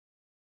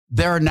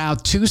There are now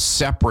two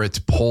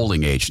separate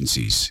polling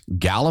agencies,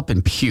 Gallup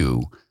and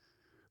Pew,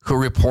 who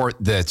report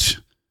that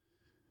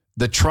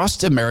the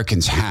trust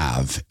Americans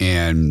have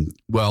in,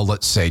 well,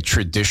 let's say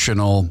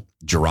traditional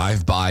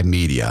drive-by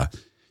media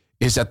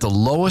is at the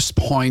lowest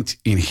point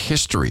in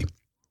history.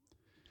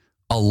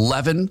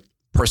 11%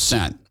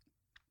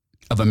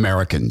 of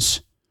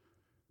Americans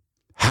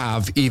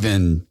have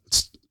even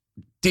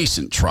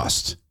decent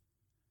trust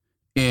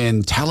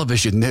in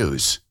television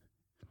news.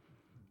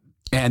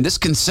 And this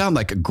can sound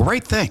like a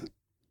great thing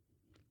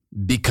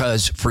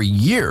because for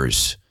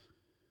years,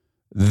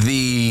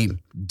 the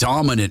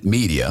dominant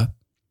media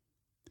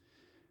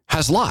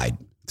has lied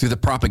through the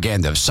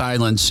propaganda of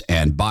silence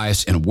and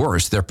bias, and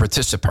worse, they're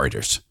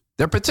participators.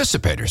 They're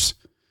participators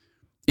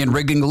in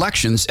rigging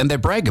elections, and they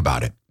brag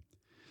about it.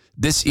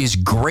 This is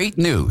great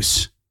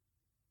news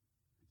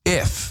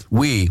if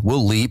we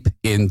will leap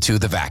into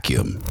the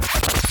vacuum.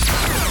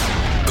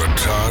 The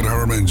Todd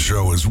Herman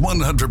Show is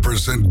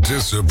 100%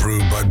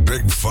 disapproved by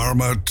big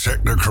pharma,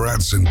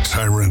 technocrats, and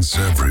tyrants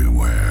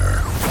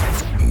everywhere.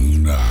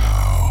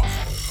 Now,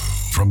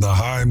 from the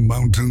high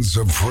mountains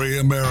of free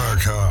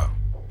America,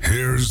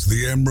 here's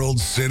the Emerald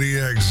City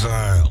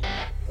exile,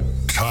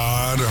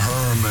 Todd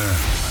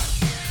Herman.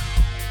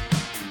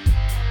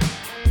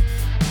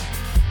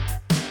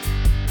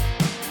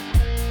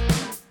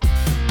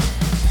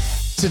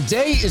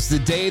 Today is the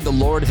day the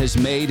Lord has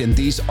made, and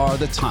these are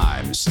the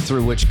times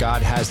through which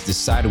God has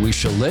decided we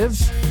shall live.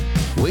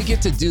 We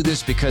get to do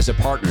this because of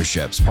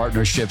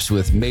partnerships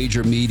with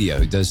major media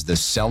who does the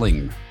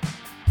selling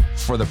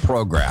for the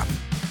program.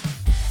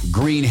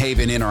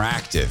 Greenhaven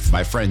Interactive,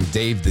 my friend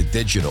Dave the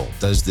Digital,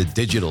 does the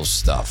digital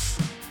stuff.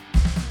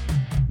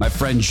 My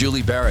friend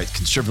Julie Barrett,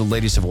 Conservative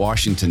Ladies of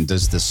Washington,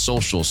 does the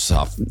social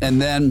stuff.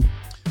 And then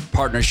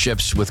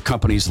partnerships with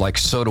companies like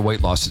Soda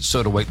Weight Loss at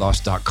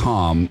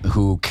sodaweightloss.com,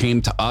 who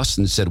came to us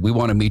and said, we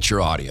want to meet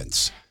your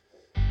audience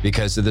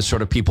because of the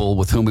sort of people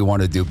with whom we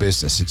want to do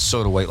business. It's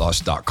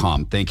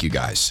sodaweightloss.com. Thank you,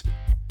 guys.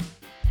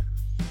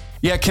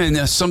 Yeah,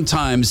 Ken,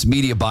 sometimes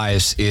media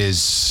bias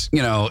is,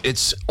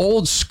 it's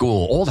old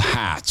school, old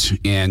hat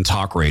in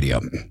talk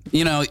radio.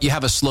 You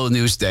have a slow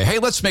news day. Hey,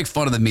 let's make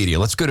fun of the media.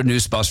 Let's go to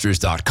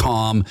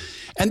newsbusters.com.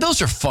 And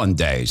those are fun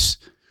days.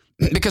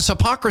 Because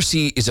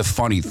hypocrisy is a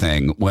funny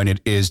thing when it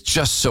is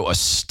just so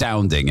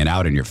astounding and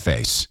out in your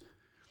face.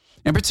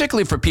 And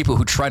particularly for people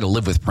who try to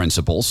live with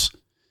principles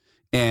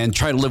and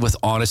try to live with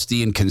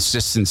honesty and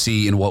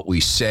consistency in what we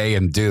say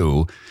and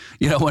do.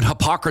 When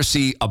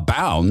hypocrisy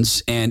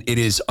abounds and it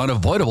is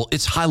unavoidable,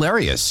 it's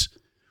hilarious.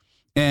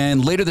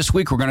 And later this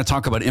week, we're going to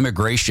talk about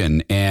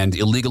immigration and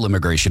illegal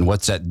immigration,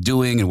 what's that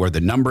doing and where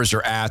the numbers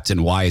are at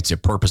and why it's a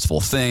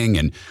purposeful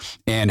thing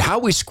and how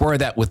we square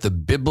that with the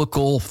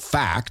biblical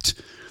fact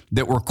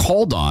that we're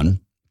called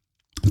on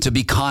to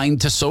be kind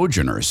to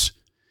sojourners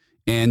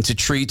and to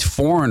treat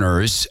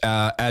foreigners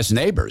as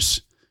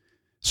neighbors.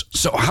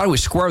 So how do we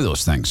square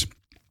those things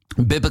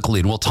biblically?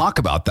 And we'll talk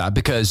about that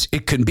because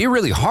it can be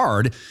really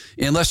hard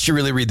unless you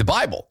really read the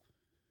Bible,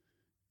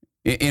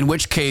 in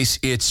which case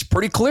it's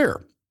pretty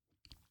clear.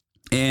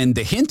 And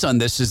the hint on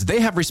this is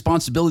they have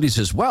responsibilities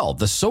as well.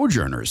 The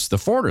sojourners, the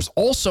foreigners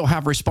also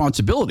have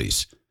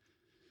responsibilities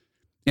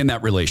in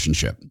that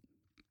relationship.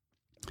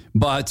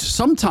 But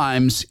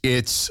sometimes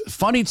it's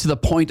funny to the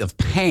point of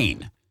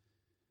pain.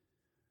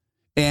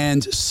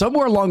 And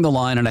somewhere along the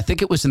line, and I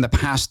think it was in the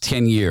past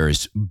 10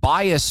 years,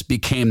 bias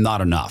became not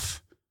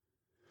enough.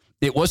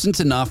 It wasn't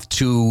enough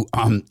to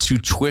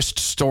twist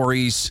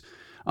stories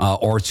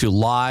or to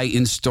lie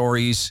in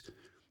stories.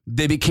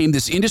 They became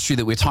this industry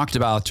that we talked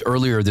about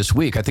earlier this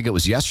week. I think it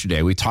was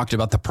yesterday. We talked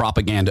about the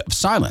propaganda of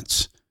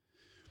silence.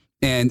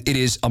 And it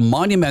is a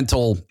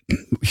monumental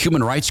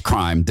human rights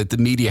crime that the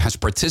media has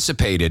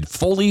participated,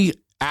 fully,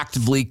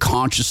 actively,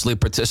 consciously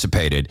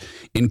participated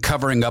in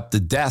covering up the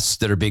deaths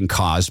that are being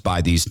caused by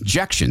these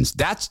injections.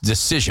 That's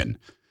decision.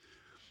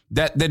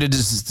 That it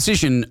is a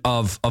decision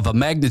of a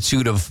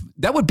magnitude of,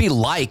 that would be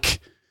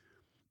like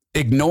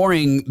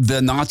ignoring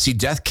the Nazi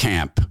death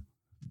camp,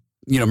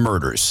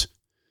 murders.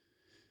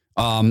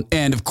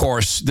 And of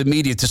course, the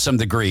media to some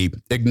degree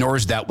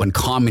ignores that when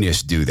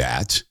communists do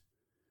that.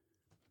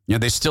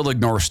 They still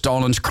ignore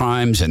Stalin's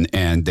crimes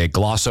and they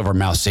gloss over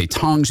Mao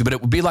Zedong's, but it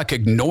would be like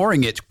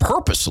ignoring it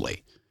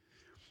purposely,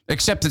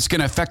 except it's going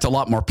to affect a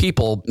lot more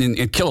people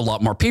and kill a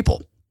lot more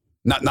people.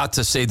 Not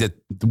to say that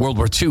World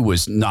War II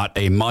was not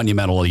a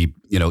monumentally,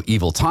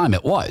 evil time.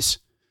 It was.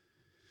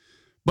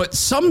 But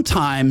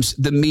sometimes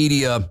the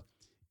media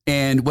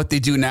and what they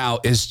do now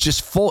is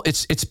just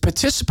it's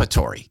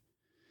participatory.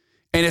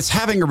 And it's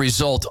having a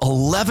result.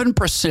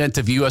 11%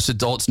 of U.S.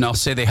 adults now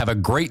say they have a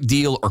great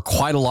deal or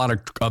quite a lot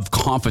of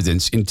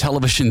confidence in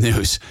television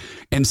news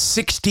and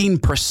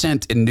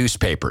 16% in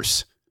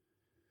newspapers.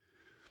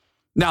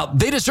 Now,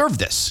 they deserve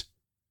this.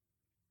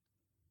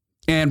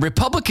 And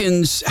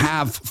Republicans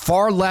have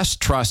far less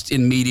trust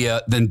in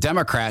media than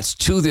Democrats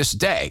to this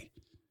day.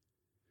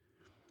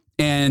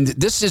 And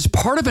this is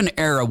part of an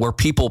era where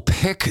people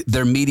pick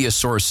their media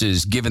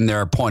sources given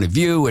their point of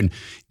view,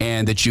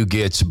 and that you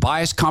get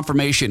bias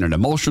confirmation and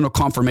emotional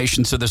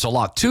confirmation. So there's a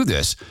lot to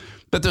this.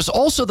 But there's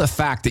also the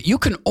fact that you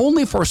can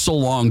only for so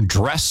long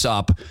dress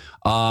up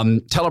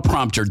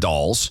teleprompter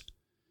dolls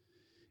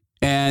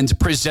and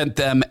present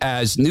them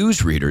as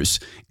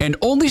newsreaders. And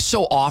only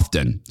so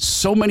often,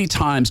 so many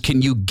times,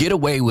 can you get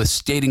away with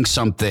stating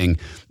something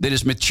that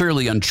is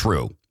materially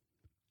untrue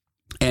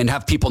and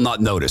have people not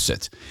notice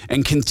it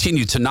and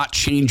continue to not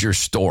change your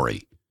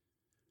story.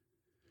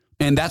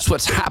 And that's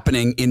what's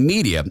happening in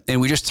media. And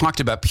we just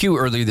talked about Pew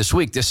earlier this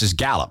week. This is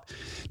Gallup.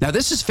 Now,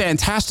 this is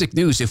fantastic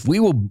news if we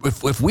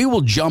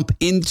will jump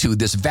into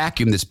this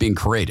vacuum that's being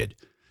created,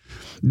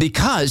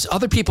 because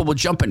other people will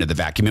jump into the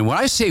vacuum. And when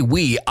I say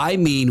we, I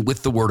mean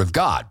with the Word of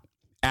God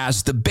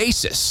as the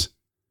basis.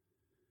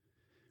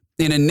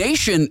 In a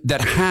nation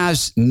that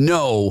has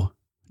no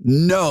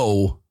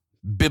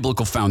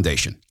biblical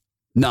foundation,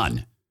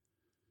 none.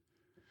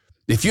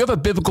 If you have a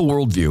biblical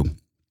worldview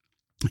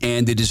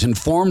and it is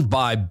informed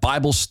by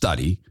Bible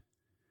study,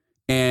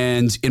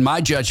 and in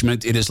my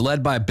judgment, it is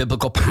led by a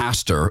biblical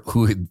pastor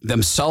who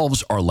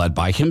themselves are led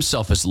by,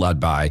 himself is led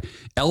by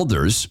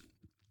elders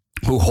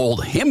who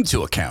hold him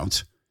to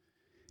account,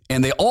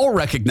 and they all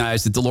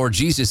recognize that the Lord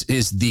Jesus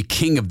is the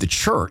King of the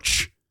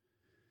church,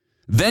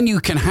 then you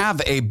can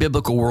have a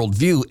biblical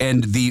worldview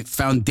and the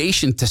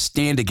foundation to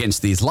stand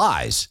against these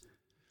lies.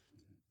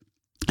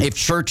 If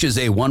church is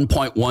a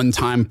 1.1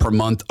 time per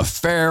month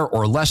affair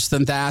or less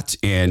than that,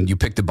 and you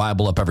pick the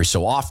Bible up every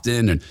so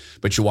often,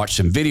 but you watch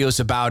some videos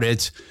about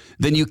it,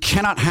 then you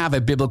cannot have a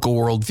biblical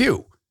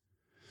worldview.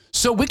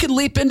 So we can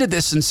leap into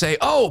this and say,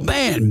 oh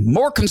man,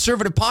 more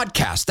conservative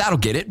podcasts, that'll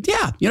get it.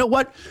 Yeah, you know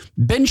what?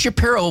 Ben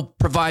Shapiro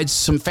provides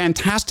some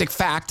fantastic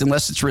fact,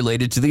 unless it's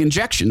related to the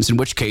injections, in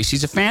which case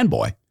he's a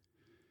fanboy.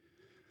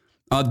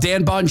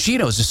 Dan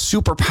Bongino is a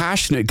super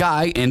passionate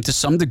guy, and to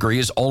some degree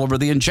is all over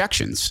the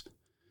injections.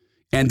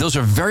 And those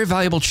are very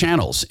valuable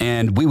channels,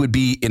 and we would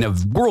be in a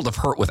world of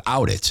hurt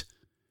without it.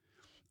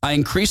 I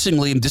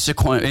increasingly am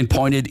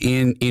disappointed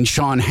in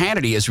Sean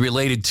Hannity as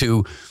related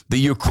to the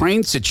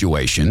Ukraine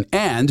situation,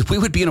 and we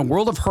would be in a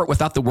world of hurt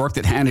without the work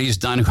that Hannity has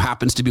done, who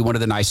happens to be one of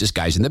the nicest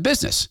guys in the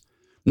business.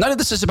 None of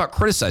this is about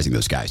criticizing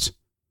those guys,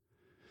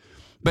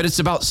 but it's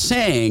about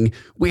saying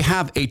we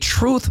have a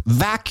truth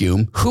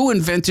vacuum. Who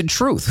invented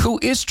truth? Who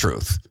is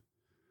truth?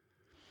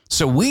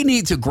 So we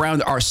need to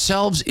ground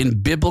ourselves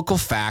in biblical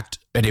fact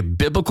and a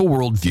biblical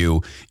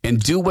worldview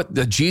and do what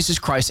the Jesus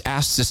Christ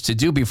asked us to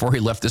do before he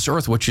left this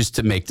earth, which is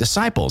to make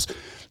disciples.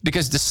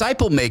 Because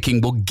disciple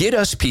making will get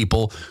us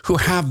people who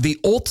have the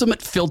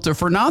ultimate filter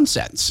for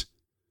nonsense.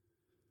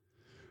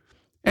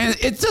 And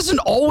it doesn't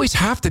always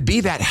have to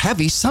be that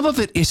heavy. Some of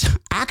it is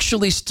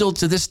actually still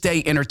to this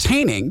day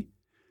entertaining.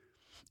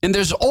 And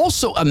there's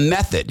also a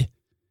method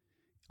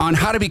on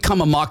how to become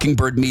a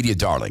Mockingbird media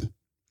darling.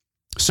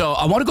 So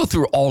I want to go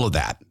through all of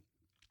that.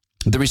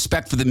 The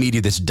respect for the media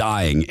that's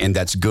dying and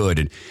that's good.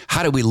 And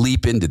how do we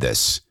leap into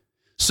this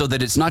so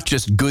that it's not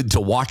just good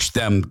to watch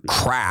them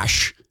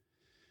crash,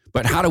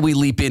 but how do we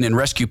leap in and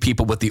rescue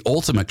people with the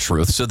ultimate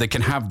truth so they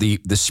can have the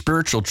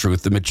spiritual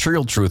truth, the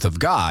material truth of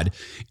God,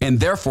 and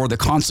therefore the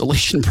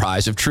consolation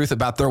prize of truth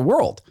about their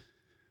world,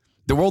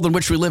 the world in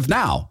which we live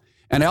now.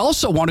 And I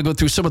also want to go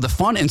through some of the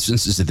fun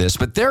instances of this,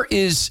 but there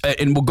is,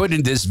 and we'll go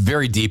into this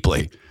very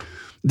deeply,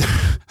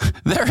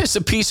 there is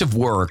a piece of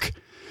work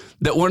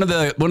that one of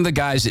the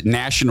guys at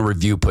National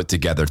Review put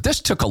together. This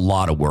took a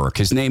lot of work.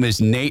 His name is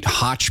Nate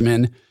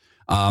Hochman.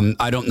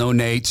 I don't know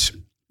Nate.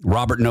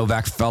 Robert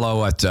Novak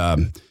fellow at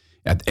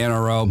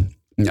NRO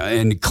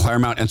and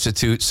Claremont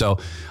Institute. So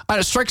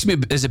it strikes me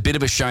as a bit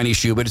of a shiny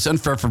shoe, but it's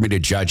unfair for me to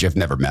judge. I've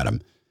never met him.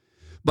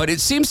 But it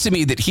seems to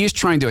me that he is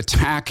trying to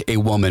attack a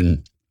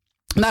woman.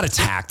 Not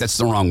attack, that's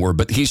the wrong word,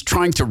 but he's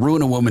trying to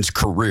ruin a woman's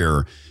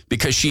career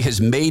because she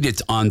has made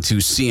it onto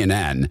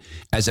CNN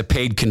as a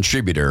paid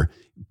contributor,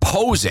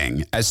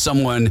 posing as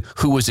someone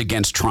who was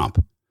against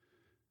Trump.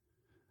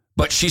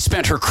 But she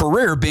spent her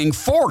career being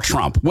for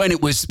Trump when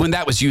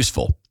that was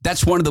useful.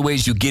 That's one of the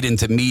ways you get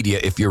into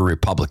media if you're a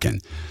Republican.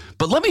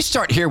 But let me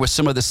start here with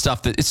some of the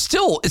stuff that it's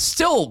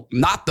still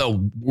not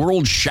the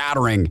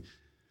world-shattering,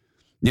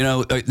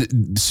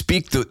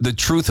 speak the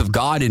truth of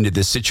God into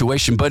this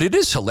situation, but it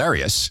is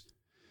hilarious.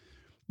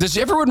 Does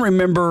everyone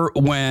remember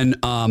when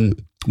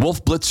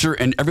Wolf Blitzer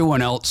and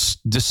everyone else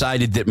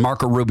decided that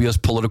Marco Rubio's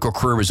political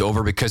career was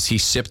over because he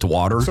sipped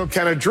water? So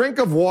can a drink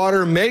of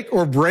water make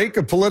or break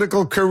a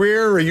political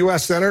career? A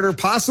U.S. senator,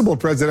 possible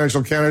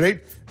presidential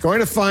candidate, going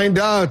to find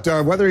out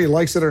whether he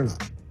likes it or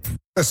not.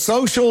 A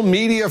social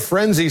media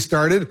frenzy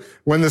started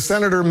when the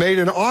senator made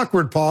an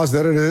awkward pause,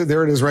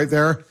 there it is right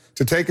there,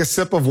 to take a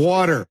sip of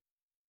water.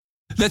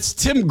 That's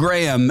Tim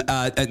Graham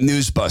at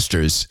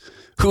Newsbusters,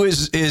 who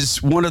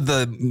is one of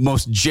the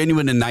most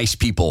genuine and nice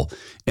people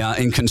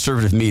in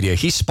conservative media.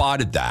 He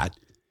spotted that.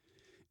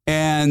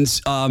 And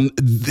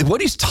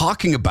what he's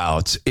talking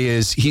about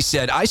is, he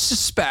said, I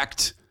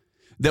suspect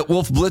that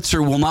Wolf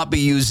Blitzer will not be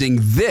using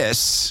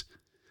this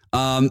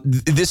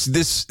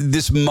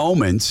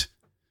moment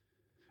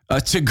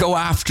to go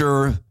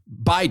after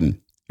Biden.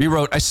 He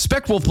wrote, I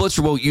suspect Wolf Blitzer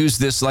will use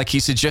this like he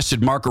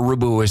suggested Marco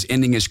Rubio was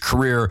ending his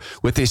career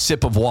with a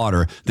sip of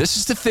water. This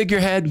is the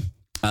figurehead.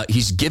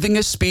 He's giving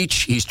a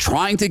speech. He's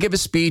trying to give a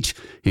speech.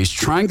 He's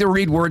trying to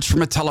read words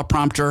from a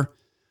teleprompter.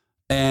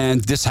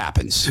 And this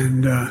happens.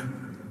 And I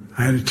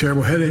had a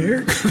terrible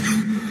headache.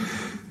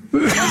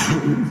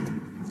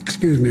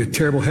 Excuse me, a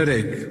terrible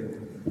headache.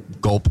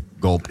 Gulp,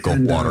 gulp, gulp,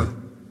 and, water.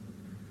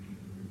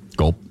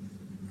 Gulp.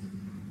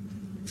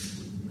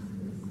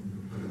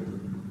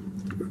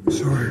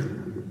 Sorry.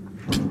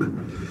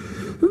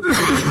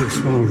 I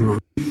swallowed wrong.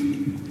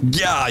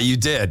 Yeah, you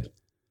did.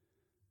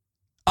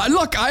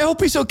 Look, I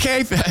hope he's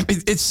okay.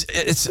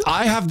 It's.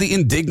 I have the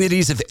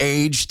indignities of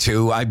age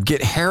too. I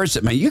get hairs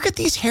at me. You get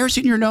these hairs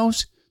in your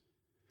nose?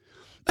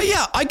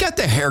 Yeah, I got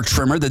the hair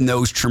trimmer, the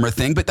nose trimmer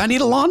thing, but I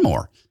need a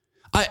lawnmower.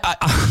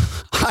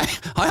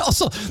 I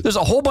also, there's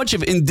a whole bunch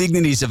of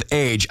indignities of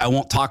age I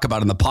won't talk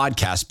about in the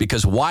podcast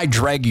because why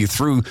drag you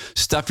through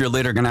stuff you're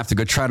later going to have to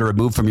go try to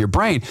remove from your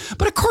brain?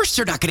 But of course,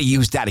 they're not going to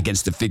use that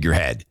against the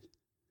figurehead.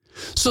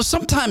 So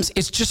sometimes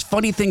it's just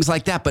funny things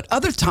like that. But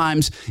other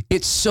times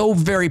it's so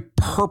very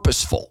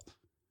purposeful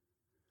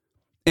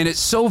and it's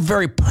so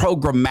very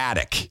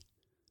programmatic.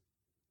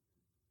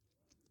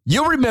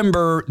 You'll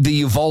remember the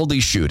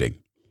Uvalde shooting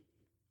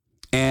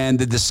and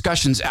the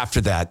discussions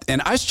after that.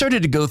 And I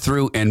started to go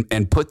through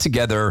and put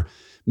together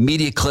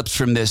media clips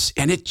from this,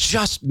 and it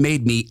just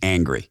made me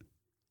angry.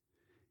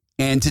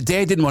 And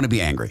today I didn't want to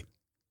be angry.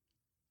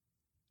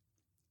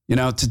 You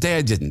know, today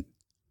I didn't.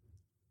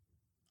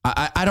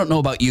 I don't know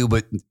about you,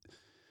 but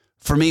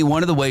for me,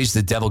 one of the ways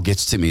the devil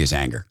gets to me is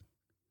anger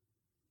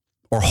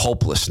or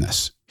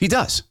hopelessness. He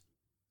does.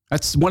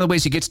 That's one of the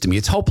ways he gets to me.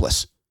 It's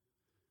hopeless.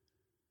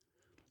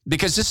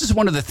 Because this is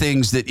one of the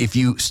things that if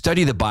you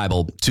study the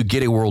Bible to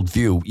get a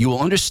worldview, you will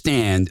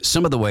understand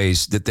some of the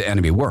ways that the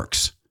enemy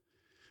works.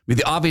 I mean,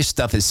 the obvious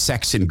stuff is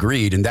sex and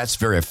greed, and that's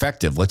very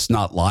effective. Let's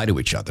not lie to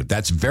each other.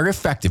 That's very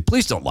effective.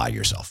 Please don't lie to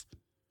yourself.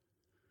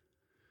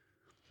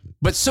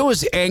 But so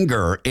is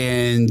anger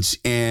and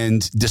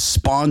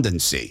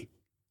despondency.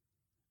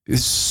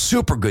 It's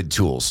super good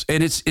tools.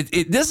 And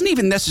it doesn't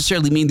even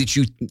necessarily mean that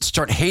you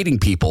start hating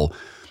people.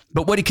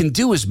 But what he can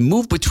do is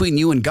move between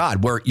you and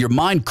God, where your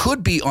mind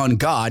could be on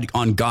God,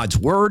 on God's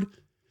word.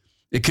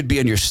 It could be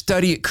in your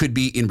study. It could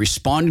be in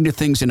responding to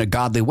things in a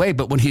godly way.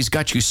 But when he's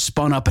got you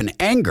spun up in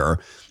anger,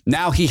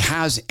 now he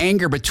has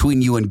anger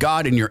between you and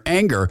God, and your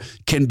anger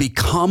can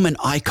become an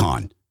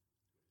icon.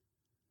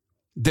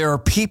 There are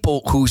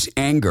people whose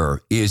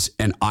anger is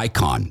an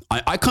icon.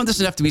 Icon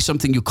doesn't have to be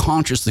something you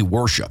consciously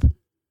worship.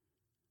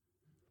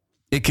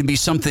 It can be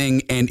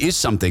something and is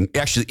something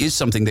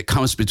that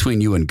comes between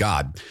you and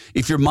God.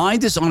 If your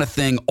mind is on a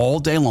thing all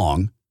day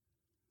long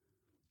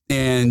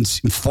and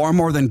far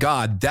more than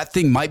God, that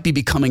thing might be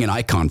becoming an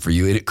icon for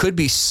you. And it could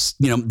be,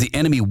 the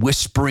enemy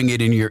whispering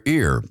it in your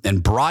ear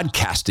and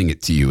broadcasting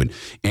it to you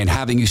and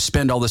having you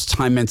spend all this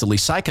time mentally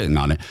cycling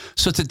on it.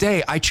 So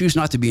today I choose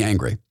not to be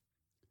angry.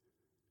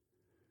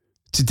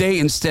 Today,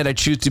 instead, I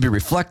choose to be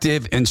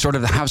reflective and sort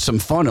of have some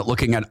fun at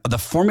looking at the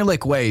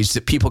formulaic ways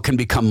that people can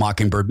become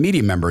Mockingbird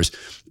media members.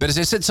 But as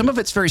I said, some of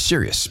it's very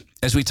serious,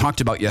 as we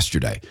talked about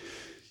yesterday.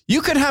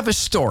 You could have a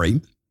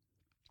story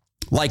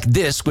like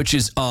this, which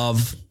is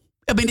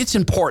it's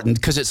important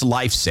because it's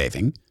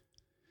life-saving.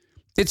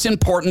 It's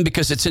important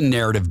because it's a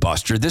narrative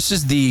buster. This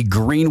is the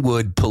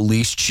Greenwood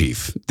police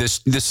chief.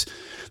 This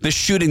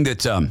shooting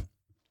that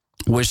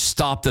was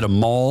stopped at a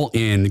mall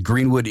in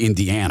Greenwood,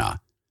 Indiana.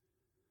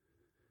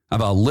 Of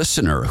a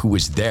listener who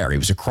was there. He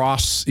was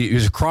across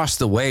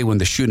the way when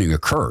the shooting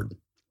occurred.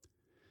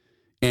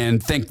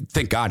 And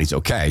thank God he's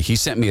okay. He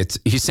sent me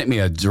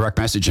a direct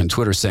message on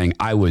Twitter saying,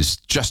 I was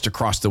just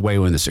across the way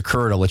when this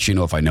occurred. I'll let you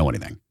know if I know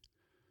anything.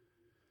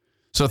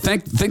 So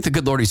thank the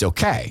good Lord he's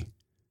okay.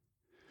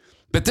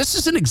 But this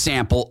is an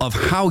example of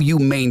how you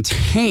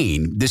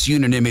maintain this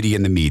unanimity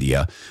in the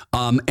media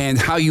and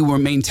how you will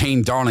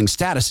maintain darling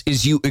status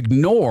is you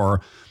ignore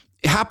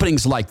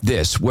happenings like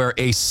this where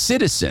a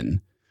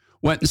citizen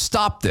went and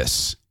stopped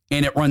this,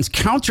 and it runs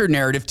counter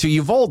narrative to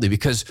Uvalde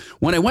because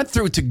when I went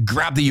through to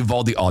grab the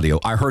Uvalde audio,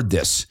 I heard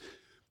this.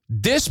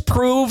 This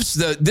proves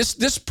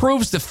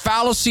the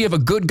fallacy of a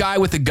good guy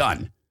with a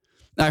gun.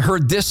 I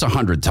heard this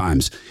 100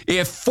 times.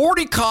 If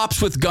 40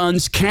 cops with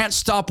guns can't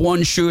stop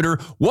one shooter,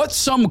 what's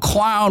some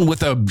clown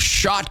with a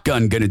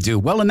shotgun going to do?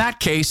 Well, in that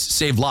case,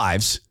 save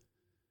lives.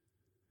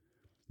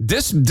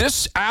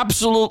 This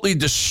absolutely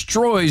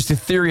destroys the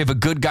theory of a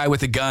good guy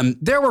with a gun.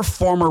 There were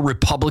former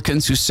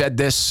Republicans who said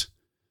this.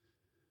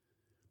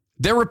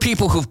 There were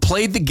people who've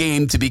played the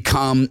game to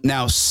become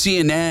now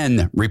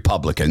CNN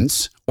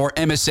Republicans or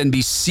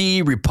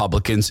MSNBC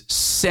Republicans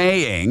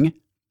saying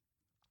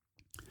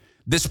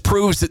this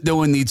proves that no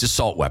one needs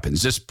assault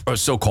weapons, this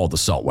so-called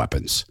assault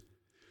weapons.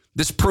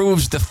 This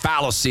proves the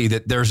fallacy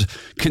that there's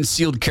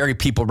concealed carry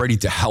people ready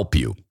to help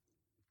you.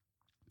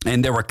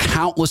 And there were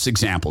countless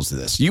examples of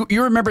this. You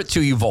remember it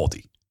too, Uvalde.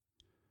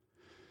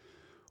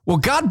 Well,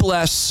 God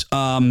bless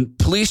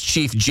Police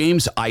Chief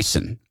James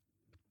Eisen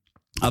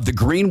of the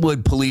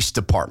Greenwood Police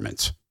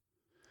Department.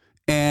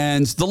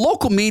 And the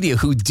local media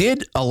who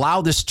did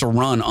allow this to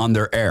run on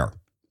their air,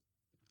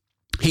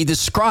 he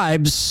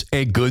describes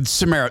a good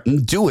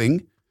Samaritan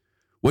doing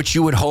what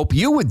you would hope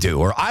you would do,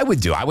 or I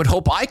would do. I would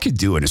hope I could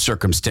do in a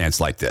circumstance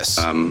like this.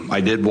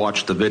 I did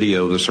watch the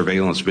video, the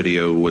surveillance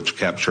video, which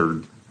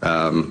captured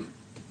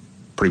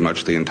pretty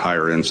much the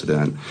entire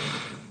incident.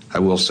 I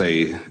will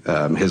say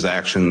his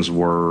actions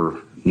were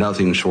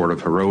nothing short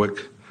of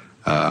heroic.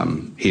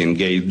 He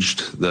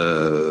engaged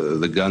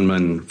the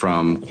gunman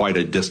from quite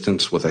a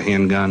distance with a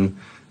handgun,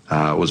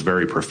 was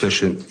very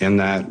proficient in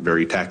that,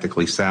 very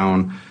tactically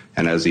sound.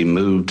 And as he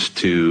moved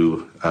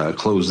to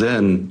close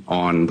in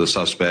on the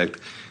suspect,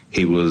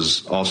 he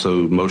was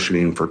also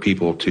motioning for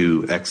people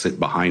to exit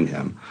behind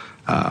him.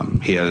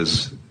 He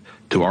has,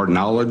 to our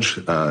knowledge,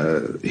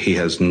 he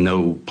has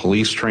no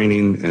police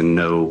training and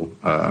no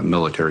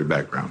military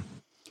background.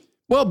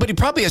 Well, but he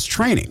probably has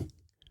training.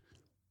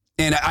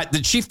 And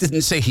the chief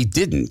didn't say he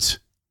didn't.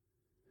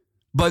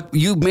 But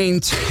you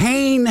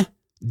maintain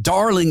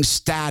darling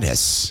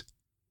status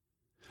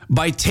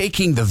by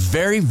taking the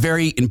very,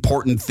 very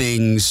important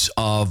things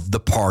of the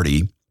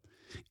party,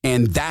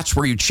 and that's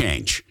where you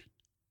change.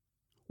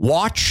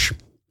 Watch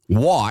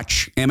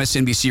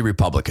MSNBC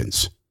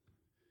Republicans.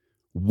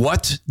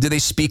 What do they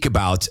speak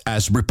about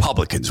as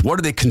Republicans? What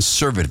are they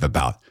conservative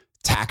about?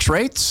 Tax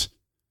rates?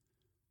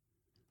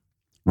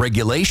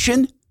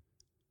 Regulation?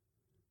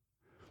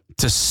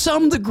 To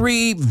some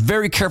degree,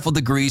 very careful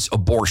degrees,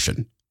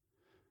 abortion.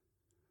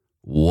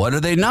 What are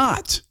they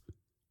not?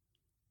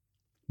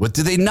 What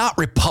do they not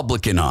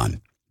Republican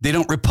on? They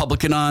don't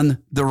Republican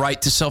on the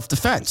right to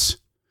self-defense.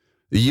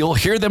 You'll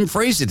hear them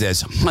phrase it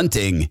as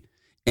hunting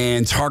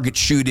and target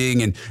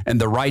shooting and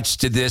the rights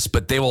to this,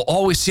 but they will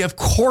always say, of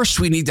course,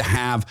 we need to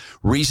have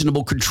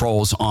reasonable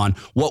controls on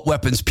what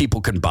weapons people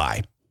can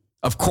buy.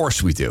 Of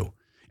course we do.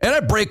 And I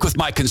break with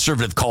my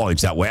conservative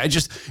colleagues that way.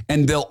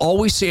 And they'll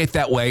always say it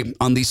that way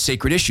on these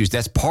sacred issues.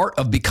 That's part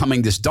of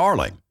becoming this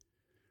darling.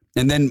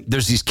 And then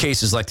there's these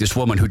cases like this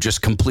woman who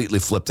just completely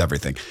flipped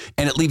everything.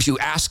 And it leaves you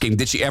asking,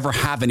 did she ever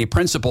have any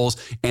principles?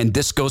 And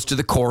this goes to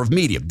the core of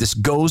media. This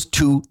goes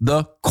to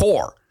the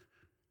core.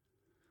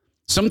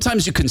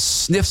 Sometimes you can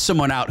sniff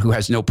someone out who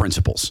has no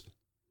principles.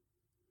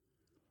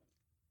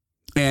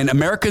 And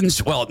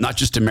Americans, well, not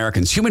just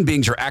Americans, human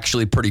beings are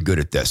actually pretty good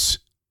at this.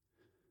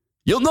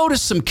 You'll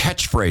notice some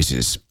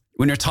catchphrases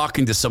when you're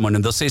talking to someone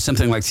and they'll say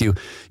something like to you,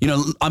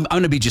 I'm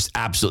going to be just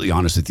absolutely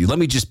honest with you.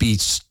 I'm just going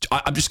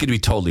to be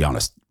totally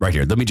honest right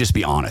here. Let me just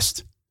be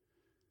honest.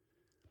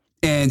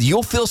 And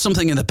you'll feel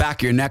something in the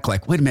back of your neck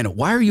like, wait a minute,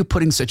 why are you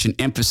putting such an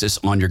emphasis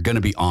on you're going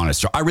to be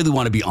honest? Or I really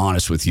want to be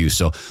honest with you,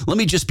 so let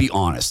me just be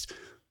honest.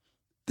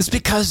 It's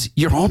because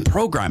your own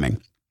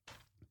programming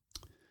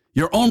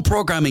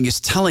is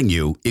telling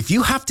you if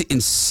you have to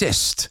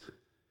insist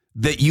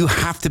that you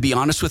have to be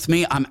honest with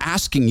me, I'm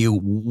asking you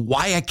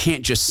why I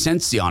can't just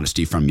sense the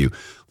honesty from you.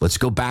 Let's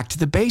go back to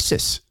the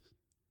basis.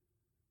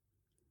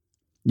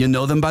 You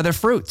know them by their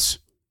fruits.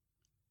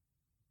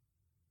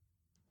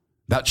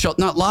 Thou shalt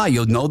not lie.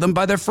 You'll know them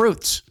by their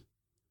fruits.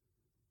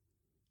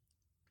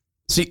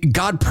 See,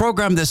 God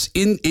programmed this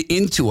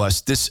into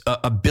us, this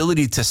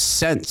ability to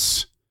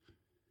sense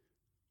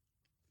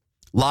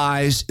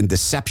lies and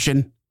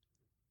deception.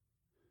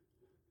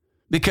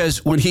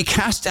 Because when he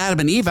cast Adam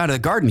and Eve out of the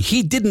garden,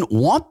 he didn't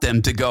want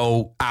them to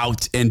go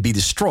out and be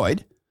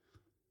destroyed.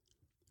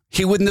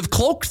 He wouldn't have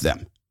cloaked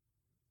them.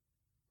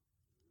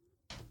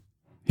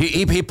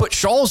 He put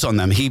shawls on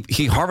them.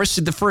 He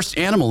harvested the first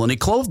animal and he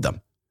clothed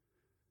them.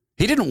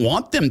 He didn't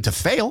want them to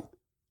fail.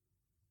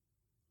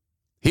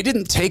 He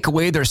didn't take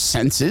away their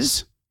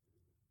senses.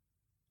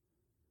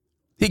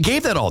 He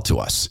gave that all to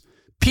us.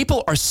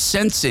 People are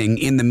sensing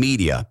in the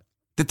media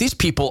that these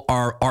people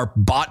are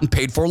bought and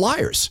paid for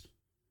liars.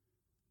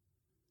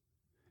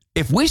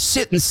 If we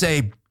sit and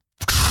say,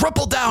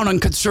 triple down on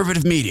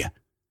conservative media,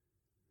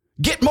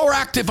 get more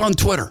active on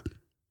Twitter,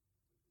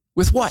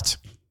 with what?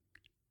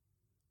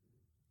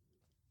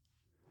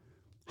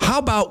 How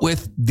about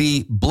with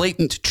the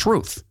blatant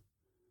truth?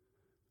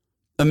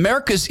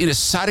 America's in a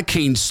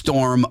cytokine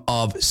storm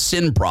of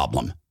sin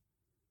problem,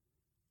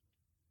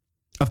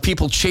 of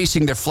people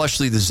chasing their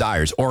fleshly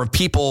desires, or of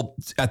people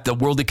at the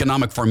World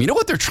Economic Forum. You know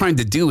what they're trying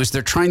to do is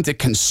they're trying to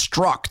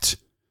construct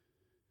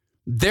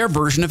their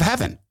version of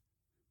heaven.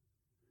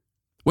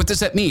 What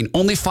does that mean?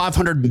 Only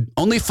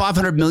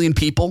 500 million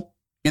people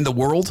in the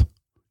world?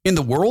 In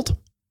the world?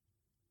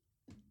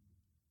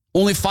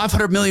 Only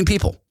 500 million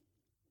people.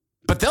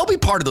 But they'll be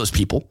part of those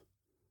people.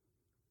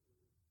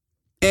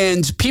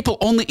 And people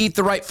only eat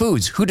the right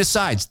foods. Who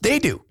decides? They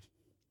do.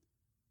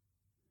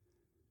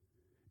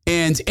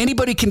 And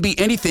anybody can be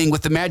anything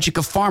with the magic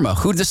of pharma.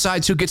 Who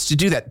decides who gets to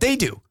do that? They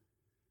do.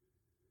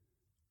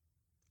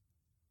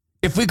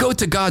 If we go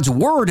to God's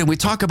word and we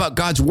talk about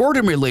God's word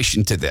in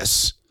relation to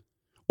this,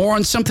 or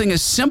on something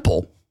as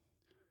simple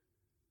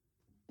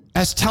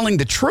as telling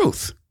the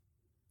truth,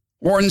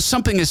 or in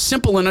something as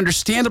simple and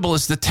understandable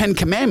as the 10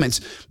 Commandments,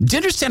 do you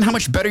understand how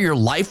much better your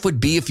life would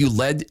be if you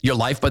led your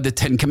life by the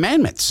 10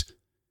 Commandments?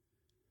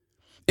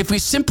 If we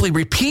simply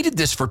repeated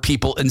this for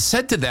people and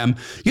said to them,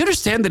 you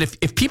understand that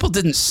if people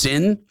didn't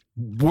sin,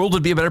 the world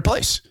would be a better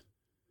place.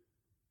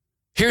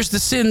 Here's the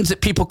sins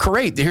that people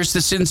create. Here's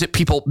the sins that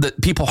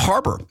people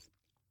harbor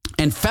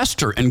and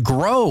fester and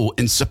grow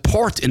and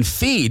support and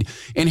feed.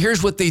 And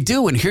here's what they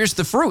do. And here's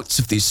the fruits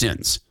of these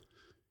sins.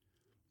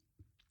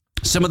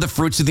 Some of the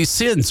fruits of these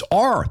sins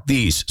are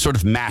these sort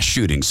of mass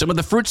shootings. Some of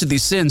the fruits of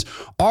these sins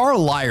are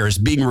liars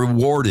being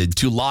rewarded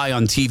to lie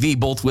on TV,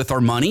 both with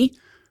our money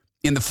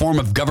in the form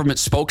of government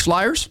spokes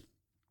liars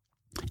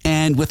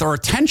and with our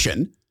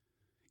attention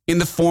in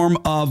the form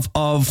of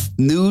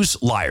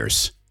news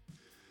liars.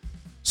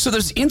 So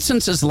there's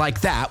instances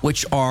like that,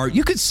 which are,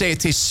 you could say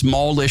it's a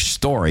smallish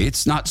story.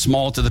 It's not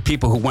small to the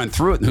people who went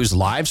through it and whose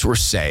lives were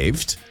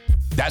saved.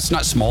 That's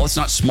not small. It's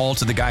not small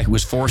to the guy who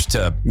was forced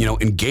to,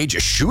 engage a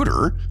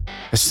shooter.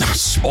 It's not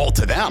small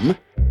to them.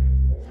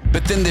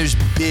 But then there's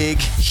big,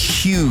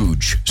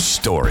 huge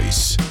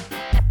stories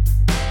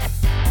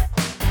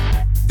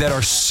that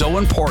are so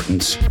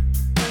important,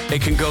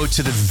 it can go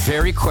to the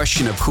very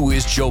question of who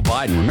is Joe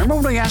Biden. Remember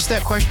when we asked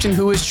that question,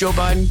 who is Joe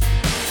Biden?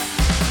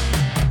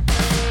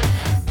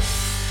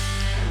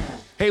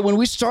 Hey, when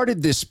we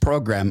started this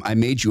program, I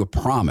made you a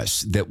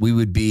promise that we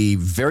would be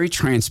very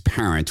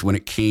transparent when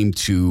it came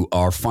to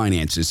our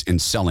finances and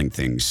selling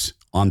things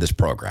on this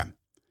program.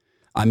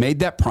 I made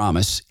that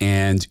promise,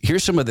 and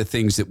here's some of the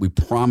things that we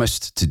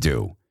promised to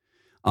do.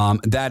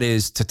 That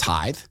is to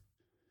tithe,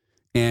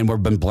 and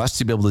we've been blessed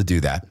to be able to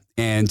do that.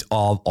 And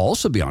I'll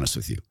also be honest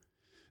with you.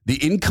 The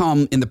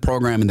income in the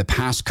program in the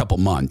past couple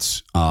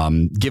months,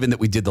 given that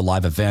we did the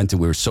live event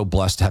and we were so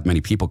blessed to have many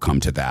people come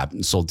to that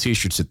and sold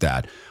T-shirts at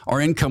that, our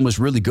income was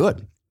really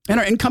good. And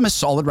our income is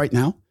solid right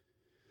now.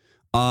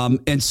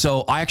 And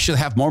so I actually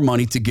have more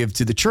money to give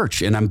to the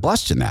church, and I'm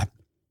blessed in that.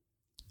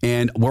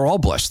 And we're all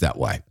blessed that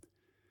way.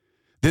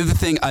 The other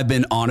thing I've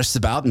been honest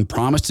about and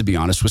promised to be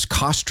honest was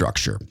cost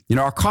structure.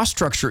 Our cost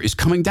structure is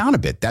coming down a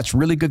bit. That's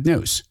really good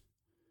news.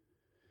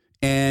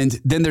 And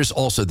then there's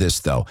also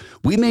this, though.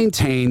 We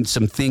maintain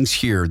some things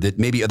here that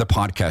maybe other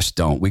podcasts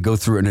don't. We go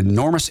through an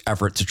enormous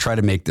effort to try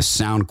to make the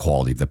sound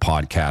quality of the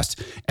podcast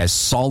as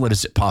solid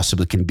as it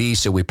possibly can be,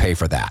 so we pay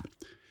for that.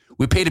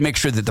 We pay to make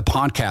sure that the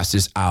podcast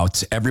is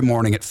out every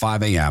morning at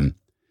 5 a.m.,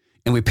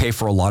 and we pay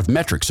for a lot of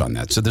metrics on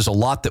that. So there's a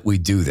lot that we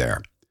do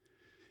there.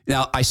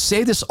 Now, I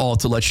say this all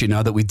to let you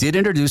know that we did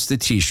introduce the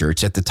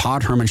T-shirts at the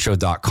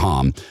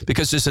ToddHermanShow.com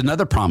because there's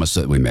another promise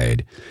that we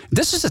made.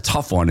 This is a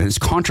tough one, and it's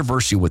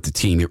controversial with the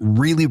team. It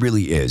really,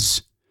 really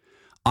is.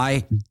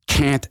 I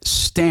can't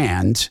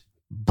stand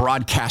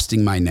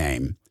broadcasting my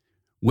name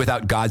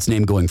without God's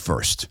name going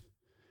first.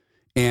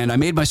 And I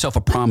made myself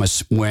a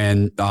promise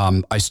when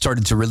I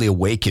started to really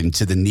awaken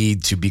to the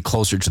need to be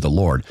closer to the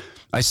Lord.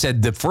 I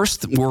said the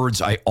first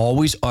words I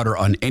always utter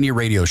on any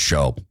radio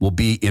show will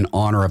be in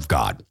honor of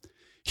God.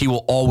 He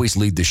will always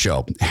lead the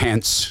show.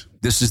 Hence,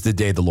 this is the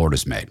day the Lord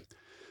has made.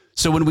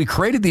 So when we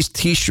created these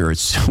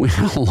T-shirts, we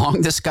had a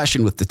long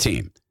discussion with the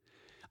team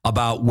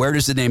about where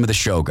does the name of the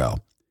show go.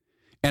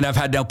 And I've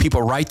had now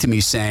people write to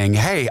me saying,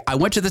 hey, I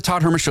went to the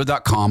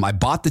ToddHermanShow.com. I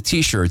bought the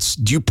T-shirts.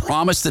 Do you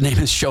promise the name of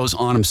the show is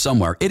on them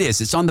somewhere? It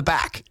is. It's on the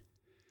back.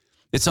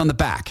 It's on the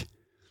back.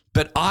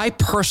 But I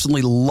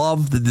personally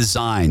love the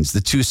designs, the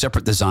two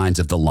separate designs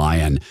of the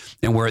lion,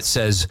 and where it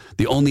says,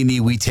 the only knee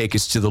we take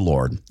is to the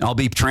Lord. I'll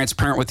be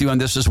transparent with you on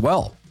this as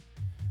well.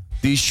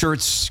 These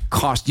shirts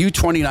cost you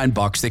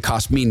 $29. They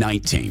cost me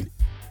 $19.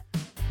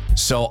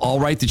 So I'll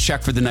write the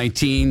check for the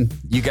 $19.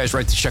 You guys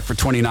write the check for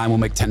 $29. We'll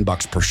make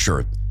 $10 per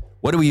shirt.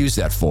 What do we use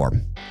that for?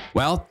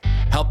 Well,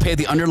 help pay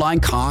the underlying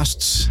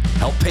costs,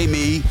 help pay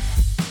me,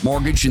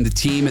 mortgage and the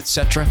team,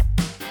 etc.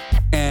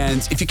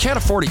 And if you can't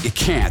afford it, you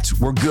can't.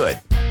 We're good.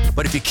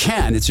 But if you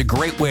can, it's a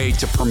great way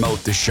to promote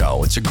the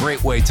show. It's a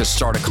great way to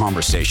start a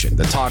conversation.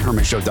 The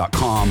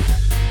ToddHermanShow.com.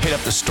 Hit up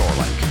the store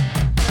link.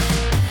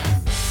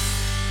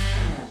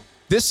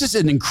 This is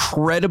an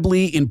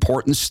incredibly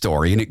important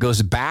story, and it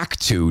goes back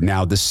to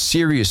now the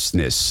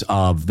seriousness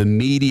of the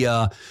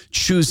media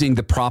choosing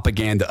the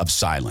propaganda of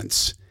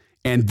silence.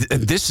 And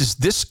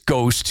this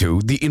goes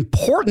to the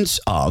importance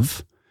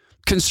of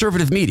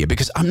conservative media,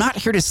 because I'm not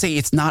here to say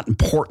it's not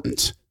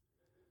important.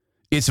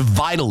 It's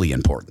vitally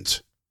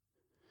important.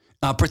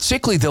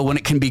 Particularly, though, when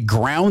it can be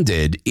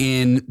grounded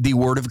in the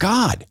Word of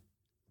God.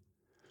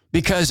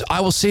 Because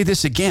I will say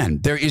this again,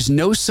 there is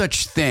no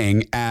such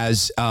thing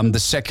as the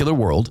secular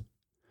world.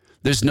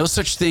 There's no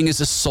such thing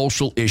as a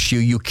social issue.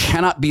 You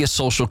cannot be a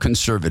social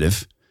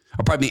conservative,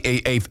 or pardon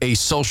me, a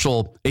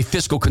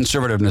fiscal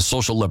conservative and a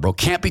social liberal.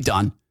 Can't be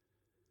done.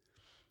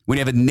 When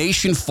you have a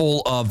nation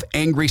full of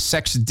angry,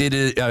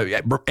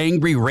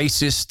 angry,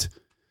 racist,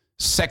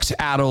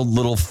 sex-addled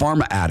little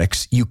pharma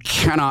addicts, you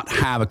cannot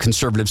have a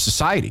conservative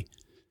society.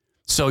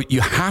 So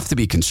you have to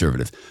be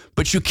conservative.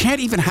 But you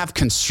can't even have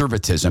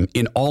conservatism,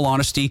 in all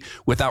honesty,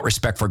 without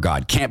respect for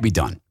God. Can't be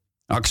done.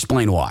 I'll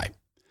explain why.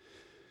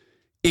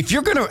 If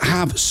you're going to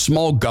have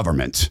small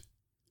government,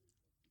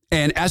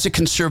 and as a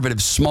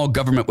conservative, small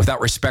government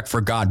without respect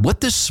for God, what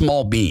does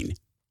small mean?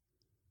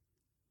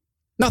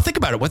 Now think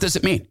about it. What does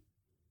it mean?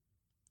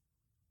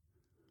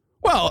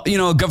 Well,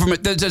 a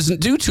government that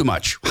doesn't do too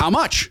much. How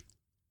much?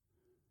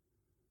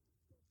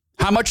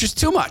 How much is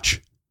too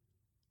much?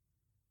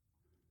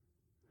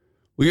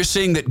 Well, you're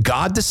saying that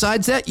God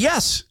decides that?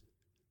 Yes.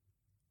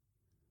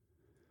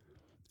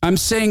 I'm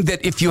saying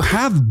that if you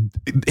have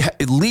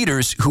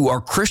leaders who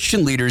are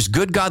Christian leaders,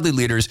 good godly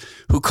leaders,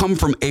 who come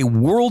from a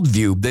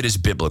worldview that is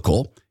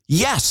biblical,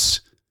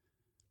 yes.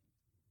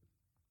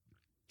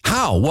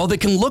 How? Well, they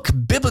can look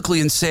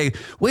biblically and say,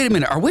 wait a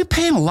minute, are we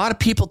paying a lot of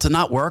people to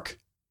not work?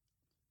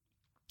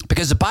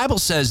 Because the Bible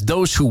says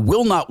those who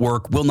will not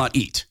work will not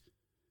eat.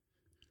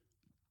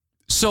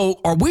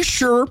 So are we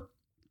sure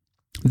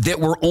that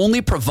we're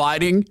only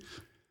providing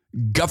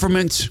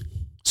government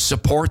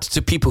support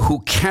to people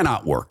who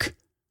cannot work?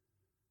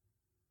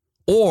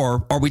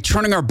 Or are we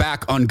turning our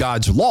back on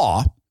God's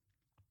law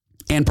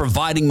and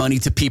providing money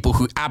to people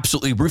who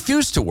absolutely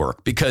refuse to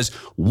work? Because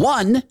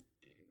one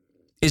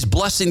is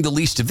blessing the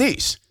least of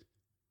these,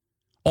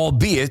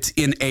 albeit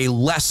in a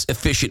less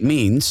efficient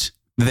means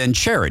than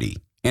charity,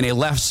 and a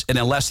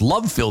less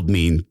love-filled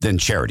mean than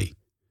charity.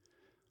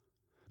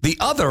 The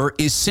other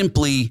is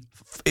simply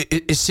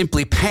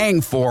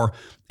paying for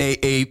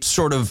a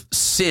sort of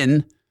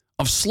sin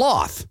of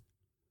sloth.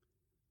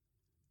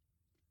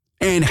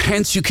 And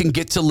hence you can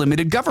get to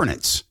limited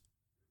governance.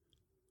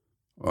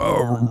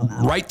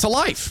 Right to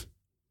life.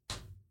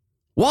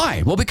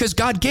 Why? Well, because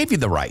God gave you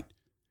the right.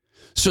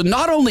 So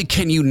not only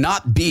can you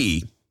not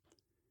be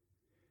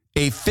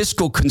a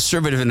fiscal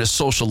conservative and a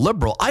social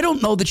liberal, I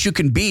don't know that you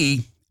can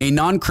be a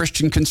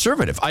non-Christian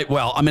conservative. I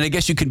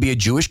guess you could be a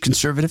Jewish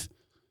conservative.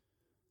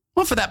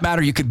 Well, for that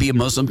matter, you could be a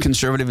Muslim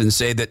conservative and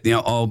say that,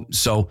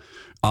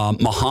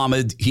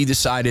 Muhammad, he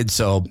decided,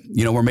 so,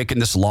 we're making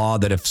this law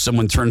that if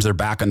someone turns their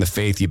back on the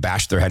faith, you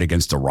bash their head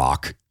against a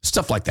rock,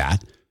 stuff like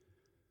that.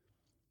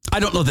 I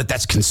don't know that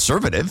that's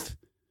conservative,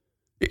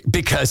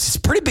 because it's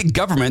pretty big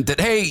government that,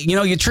 hey,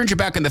 you turned your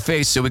back on the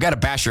faith, so we got to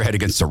bash your head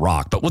against a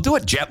rock, but we'll do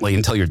it gently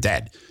until you're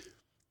dead.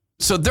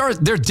 So there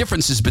are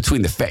differences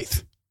between the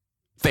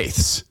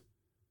faiths.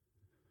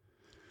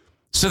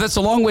 So that's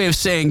a long way of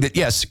saying that,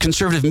 yes,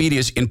 conservative media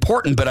is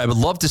important, but I would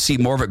love to see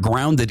more of it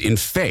grounded in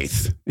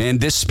faith.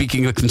 And this,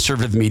 speaking of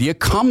conservative media,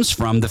 comes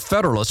from The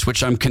Federalist,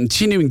 which I'm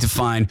continuing to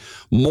find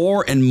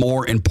more and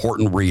more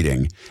important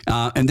reading.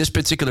 And this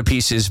particular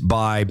piece is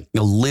by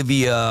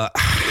Olivia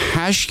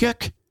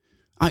Hashik.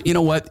 You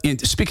know what?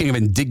 Speaking of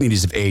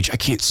indignities of age, I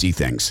can't see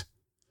things.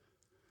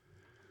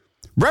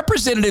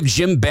 Representative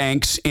Jim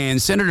Banks and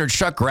Senator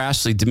Chuck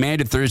Grassley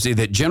demanded Thursday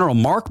that General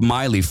Mark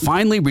Milley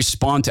finally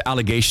respond to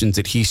allegations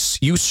that he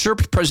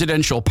usurped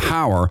presidential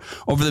power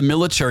over the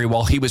military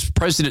while he was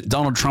President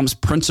Donald Trump's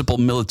principal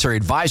military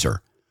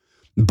advisor.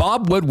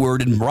 Bob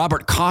Woodward and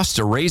Robert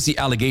Costa raised the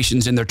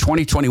allegations in their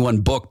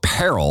 2021 book,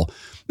 Peril.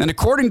 And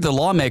according to the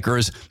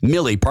lawmakers,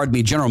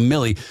 General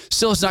Milley,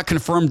 still has not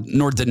confirmed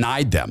nor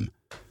denied them.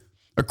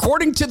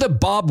 According to the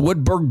Bob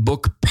Woodward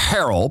book,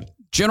 Peril,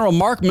 General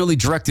Mark Milley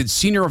directed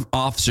senior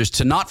officers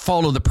to not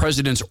follow the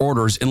president's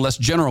orders unless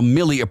General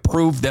Milley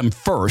approved them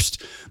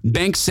first,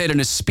 Banks said in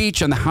a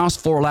speech on the House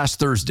floor last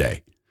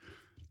Thursday.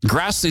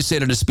 Grassley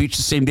said in a speech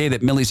the same day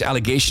that Milley's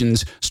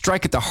allegations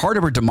strike at the heart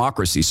of our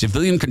democracy,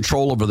 civilian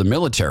control over the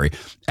military,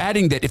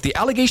 adding that if the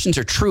allegations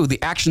are true,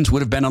 the actions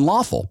would have been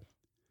unlawful.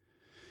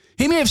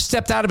 He may have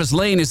stepped out of his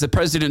lane as the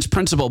president's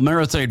principal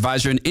military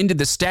advisor and into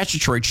the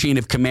statutory chain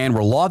of command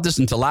where law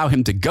doesn't allow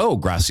him to go,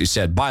 Grassley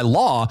said. By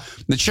law,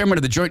 the chairman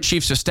of the Joint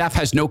Chiefs of Staff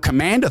has no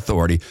command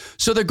authority,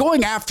 so they're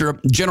going after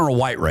General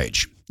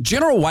Whiterage.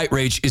 General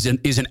Whiterage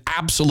is an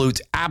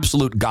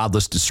absolute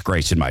godless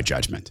disgrace in my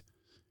judgment.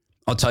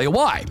 I'll tell you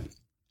why.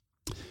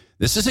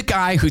 This is a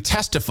guy who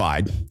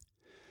testified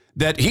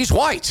that he's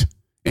white,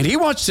 and he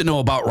wants to know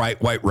about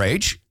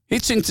Whiterage. He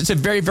thinks it's a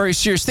very, very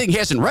serious thing. He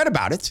hasn't read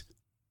about it.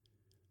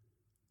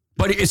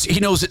 But he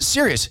knows it's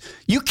serious.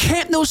 You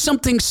can't know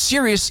something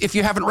serious if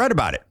you haven't read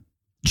about it,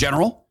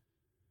 General.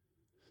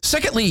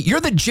 Secondly,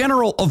 you're the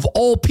general of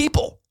all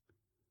people,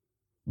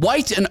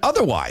 white and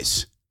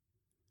otherwise.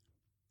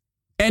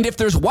 And if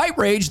there's white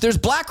rage, there's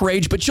black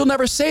rage, but you'll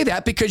never say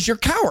that because you're a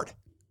coward.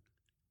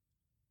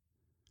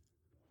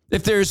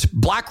 If there's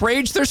black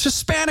rage, there's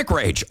Hispanic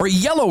rage or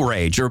yellow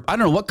rage, or I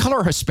don't know, what color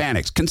are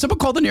Hispanics? Can someone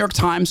call the New York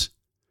Times?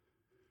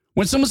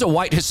 When someone's a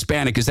white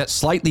Hispanic, is that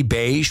slightly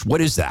beige? What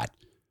is that?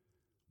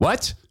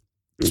 What?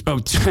 Oh,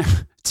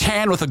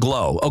 tan with a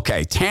glow.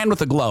 Okay, tan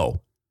with a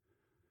glow.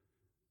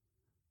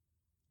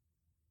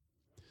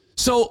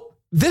 So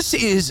this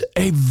is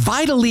a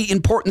vitally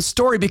important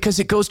story because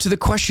it goes to the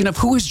question of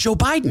who is Joe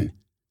Biden?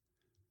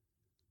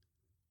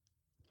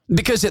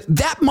 Because at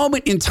that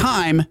moment in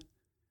time,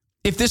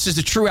 if this is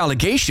a true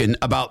allegation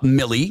about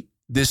Milley,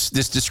 this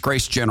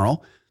disgraced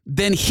general,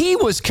 then he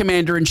was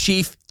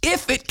commander-in-chief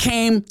if it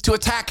came to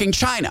attacking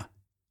China.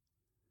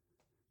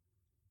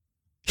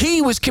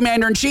 He was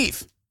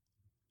commander-in-chief,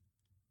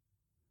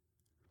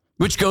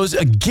 which goes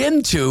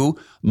again to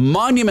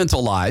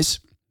monumental lies.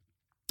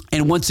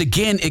 And once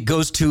again, it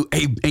goes to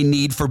a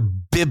need for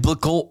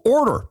biblical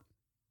order.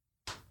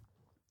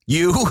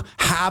 You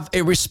have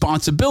a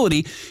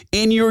responsibility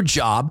in your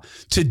job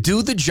to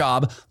do the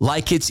job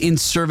like it's in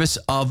service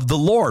of the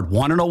Lord.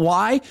 Want to know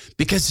why?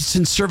 Because it's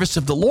in service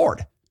of the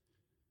Lord.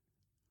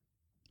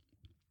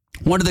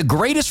 One of the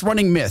greatest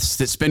running myths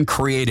that's been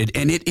created,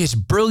 and it is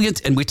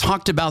brilliant, and we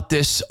talked about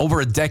this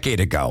over a decade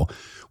ago.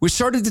 We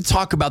started to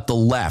talk about the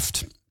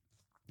left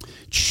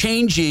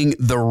changing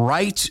the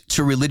right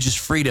to religious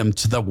freedom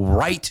to the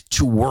right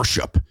to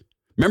worship.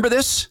 Remember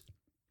this?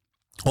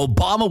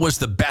 Obama was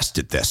the best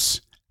at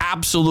this.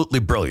 Absolutely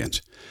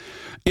brilliant.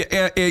 People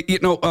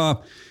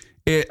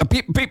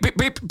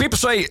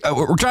say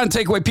we're trying to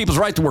take away people's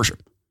right to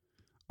worship.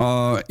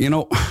 How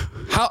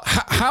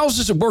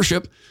houses of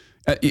worship,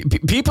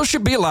 people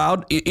should be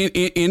allowed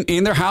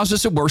in their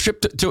houses of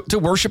worship to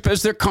worship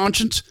as their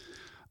conscience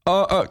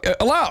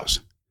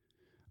allows.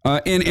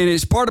 And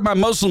as part of my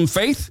Muslim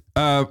faith,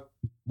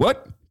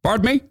 what?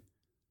 Pardon me?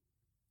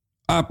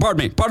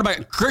 Part of my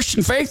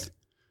Christian faith,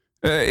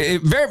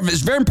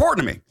 it's very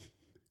important to me.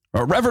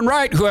 Reverend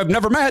Wright, who I've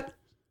never met.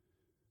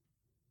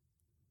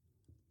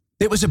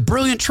 It was a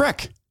brilliant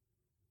trick.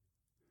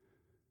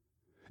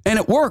 And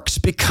it works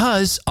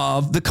because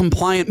of the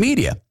compliant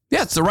media.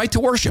 Yeah, it's the right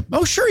to worship.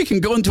 Oh, sure, you can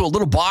go into a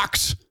little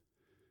box,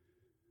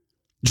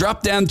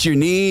 drop down to your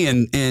knee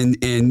and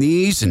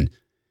knees and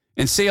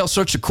say all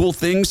sorts of cool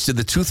things to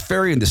the tooth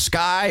fairy in the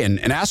sky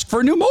and ask for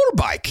a new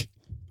motorbike.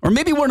 Or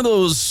maybe one of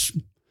those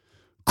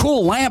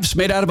cool lamps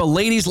made out of a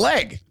lady's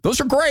leg.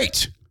 Those are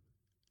great.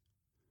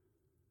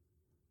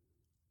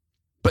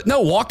 But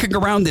no, walking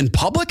around in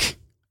public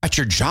at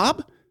your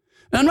job?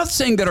 And I'm not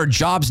saying that our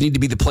jobs need to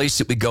be the place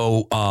that we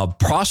go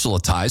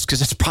proselytize, because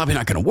that's probably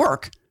not going to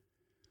work.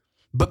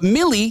 But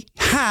Millie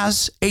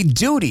has a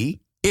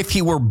duty, if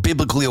he were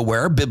biblically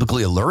aware,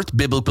 biblically alert,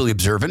 biblically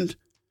observant,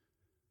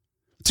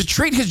 to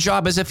treat his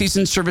job as if he's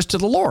in service to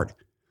the Lord.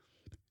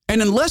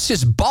 And unless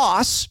his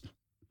boss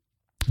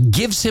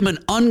gives him an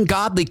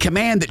ungodly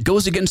command that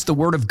goes against the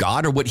word of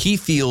God or what he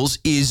feels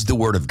is the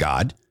word of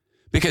God,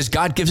 because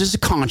God gives us a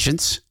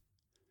conscience,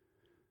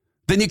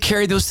 then you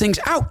carry those things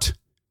out.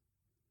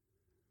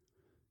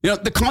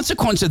 The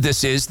consequence of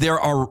this is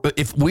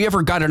if we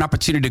ever got an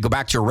opportunity to go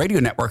back to a radio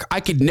network,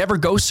 I could never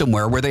go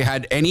somewhere where they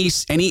had any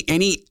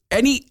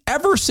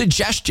ever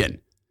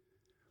suggestion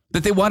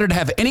that they wanted to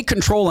have any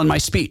control on my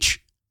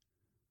speech.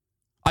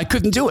 I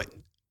couldn't do it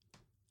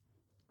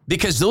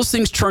because those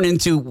things turn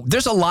into,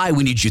 there's a lie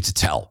we need you to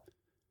tell.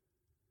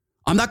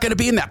 I'm not going to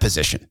be in that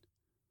position.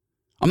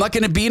 I'm not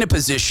going to be in a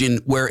position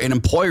where an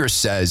employer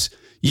says,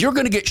 you're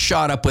going to get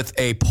shot up with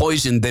a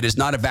poison that is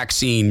not a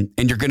vaccine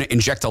and you're going to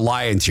inject a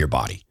lie into your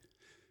body.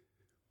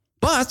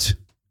 But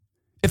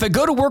if I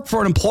go to work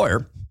for an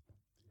employer,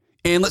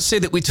 and let's say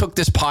that we took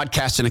this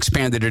podcast and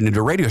expanded it into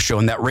a radio show,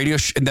 and that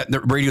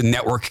radio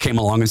network came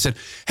along and said,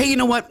 hey, you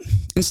know what?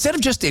 Instead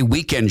of just a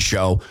weekend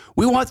show,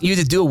 we want you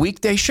to do a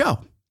weekday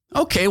show.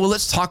 Okay, well,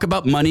 let's talk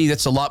about money.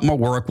 That's a lot more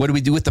work. What do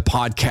we do with the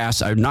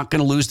podcast? I'm not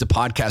going to lose the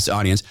podcast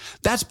audience.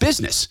 That's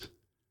business.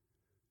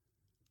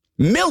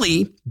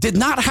 Millie did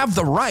not have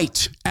the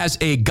right as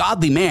a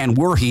godly man,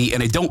 were he,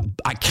 and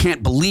I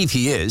can't believe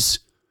he is,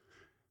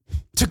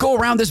 to go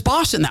around this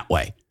boss in that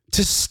way,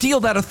 to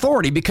steal that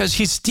authority, because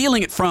he's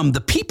stealing it from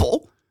the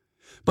people,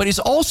 but he's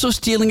also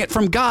stealing it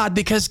from God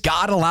because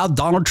God allowed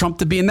Donald Trump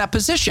to be in that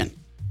position.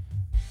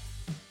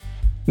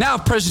 Now,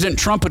 if President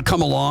Trump had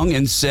come along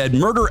and said,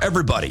 murder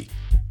everybody,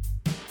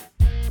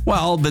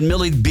 well, then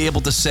Millie'd be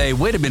able to say,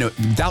 wait a minute,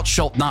 thou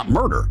shalt not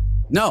murder.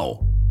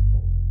 No.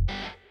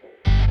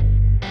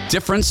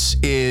 Difference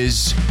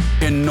is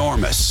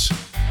enormous.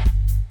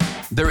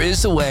 There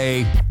is a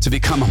way to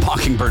become a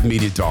Mockingbird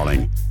media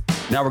darling.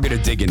 Now we're going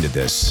to dig into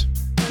this.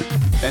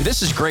 And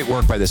this is great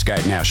work by this guy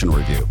at National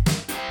Review.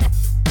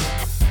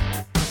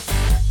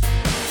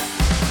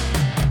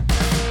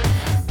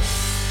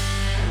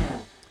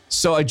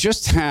 So I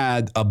just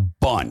had a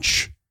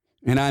bunch,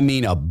 and I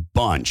mean a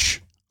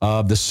bunch,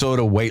 of the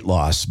soda weight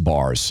loss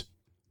bars.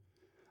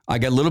 I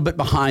got a little bit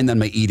behind on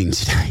my eating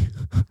today.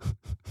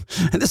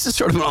 And this is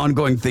sort of an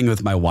ongoing thing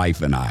with my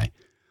wife and I.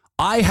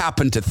 I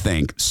happen to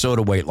think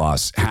soda weight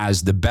loss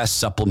has the best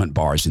supplement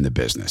bars in the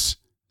business.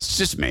 It's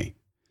just me.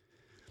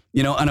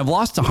 And I've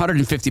lost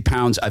 150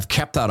 pounds. I've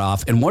kept that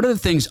off. And one of the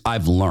things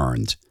I've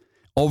learned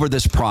over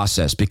this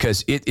process,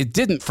 because it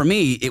didn't, for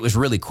me, it was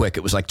really quick.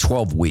 It was like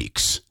 12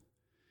 weeks.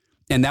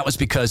 And that was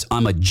because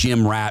I'm a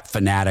gym rat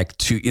fanatic.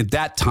 At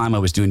that time, I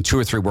was doing 2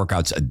 or 3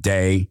 workouts a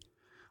day,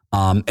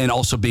 and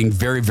also being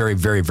very, very,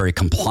 very, very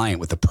compliant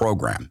with the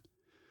program.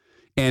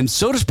 And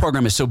Soda's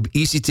program is so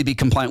easy to be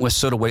compliant with,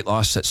 Soda Weight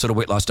Loss at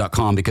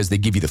sodaweightloss.com, because they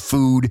give you the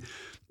food.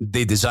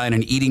 They design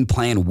an eating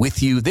plan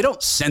with you. They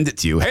don't send it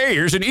to you. Hey,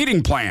 here's an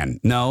eating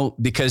plan. No,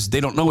 because they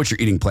don't know what your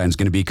eating plan is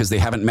going to be because they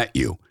haven't met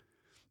you.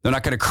 They're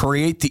not going to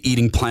create the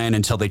eating plan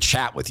until they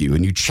chat with you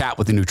and you chat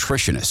with a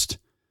nutritionist,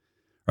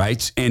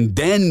 right? And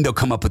then they'll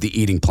come up with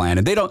the eating plan.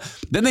 And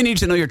then they need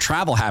to know your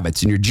travel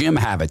habits and your gym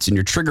habits and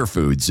your trigger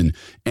foods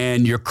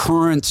and your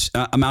current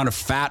amount of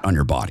fat on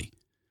your body.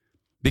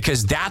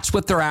 Because that's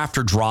what they're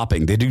after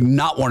dropping. They do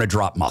not want to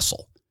drop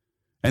muscle.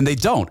 And they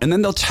don't. And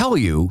then they'll tell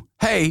you,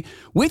 hey,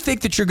 we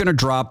think that you're going to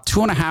drop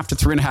 2.5 to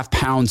 3.5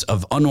 pounds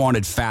of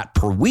unwanted fat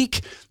per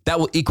week. That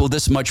will equal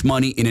this much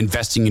money in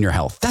investing in your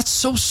health. That's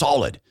so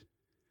solid.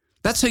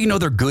 That's how you know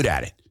they're good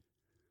at it.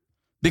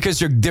 Because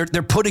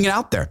they're putting it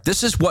out there.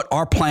 This is what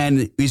our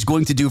plan is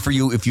going to do for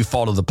you if you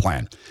follow the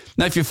plan.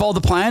 Now, if you follow the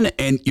plan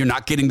and you're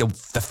not getting the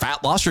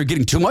fat loss or you're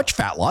getting too much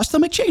fat loss,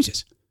 they'll make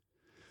changes.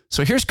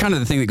 So here's kind of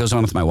the thing that goes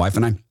on with my wife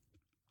and I,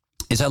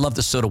 is I love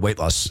the soda weight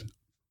loss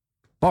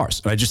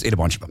bars. And I just ate a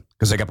bunch of them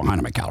because I got behind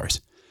on my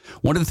calories.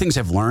 One of the things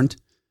I've learned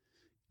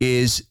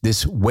is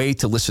this way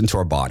to listen to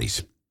our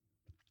bodies.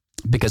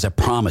 Because I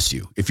promise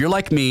you, if you're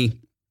like me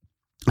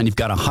and you've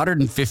got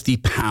 150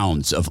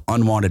 pounds of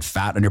unwanted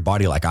fat on your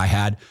body like I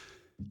had,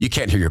 you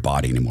can't hear your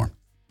body anymore.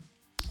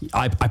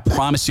 I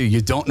promise you,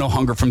 you don't know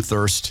hunger from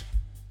thirst.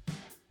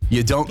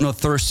 You don't know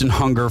thirst and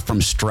hunger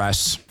from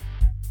stress.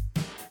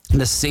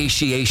 The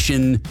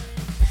satiation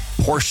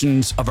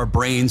portions of our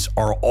brains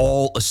are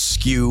all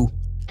askew.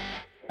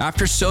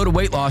 After soda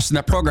weight loss in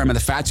that program and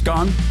the fat's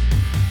gone,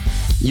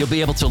 you'll be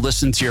able to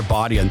listen to your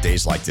body on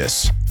days like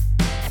this.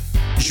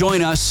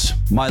 Join us.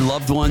 My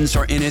loved ones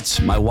are in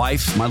it. My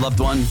wife, my loved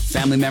one,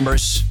 family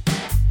members,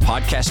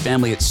 podcast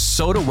family at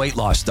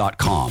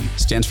sodaweightloss.com.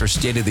 Stands for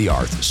state of the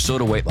art,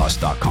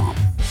 sodaweightloss.com.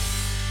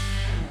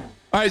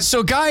 All right,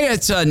 so guy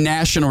at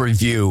National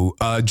Review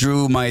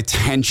drew my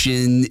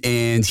attention,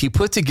 and he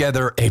put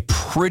together a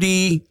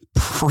pretty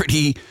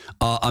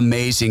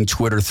amazing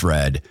Twitter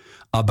thread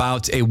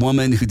about a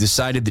woman who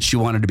decided that she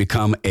wanted to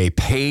become a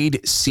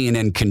paid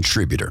CNN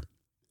contributor.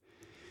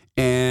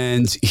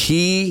 And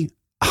he,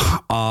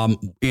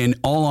 in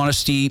all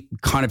honesty,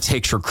 kind of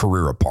takes her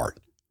career apart.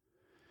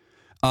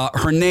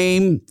 Her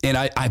name,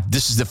 and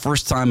this is the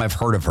first time I've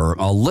heard of her,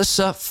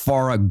 Alyssa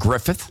Farah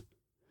Griffith.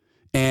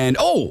 And,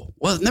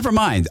 never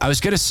mind. I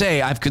was going to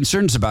say I have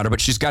concerns about her, but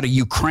she's got a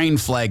Ukraine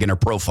flag in her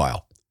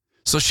profile.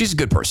 So she's a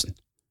good person.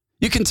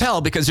 You can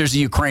tell because there's a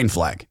Ukraine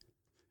flag.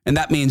 And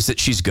that means that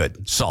she's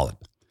good, solid.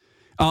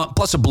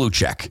 Plus a blue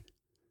check.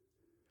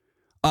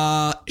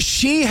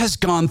 She has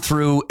gone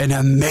through an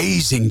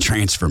amazing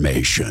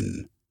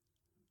transformation.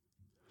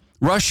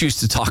 Rush used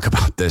to talk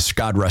about this,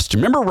 God rest him.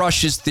 Remember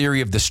Rush's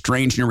theory of the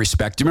strange new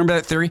respect? Do you remember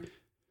that theory?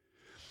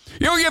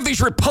 You know, you have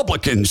these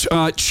Republicans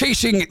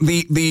chasing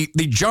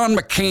the John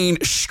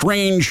McCain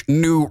strange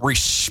new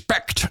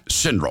respect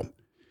syndrome.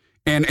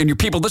 And you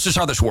people, this is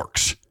how this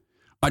works.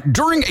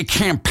 During a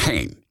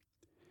campaign,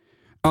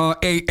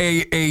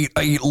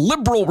 a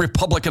liberal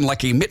Republican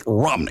like a Mitt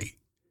Romney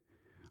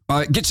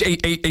gets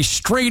a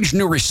strange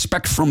new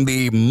respect from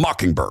the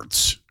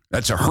mockingbirds.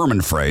 That's a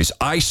Herman phrase.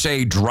 I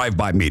say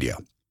drive-by media.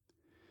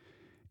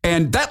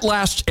 And that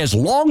lasts as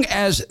long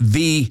as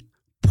the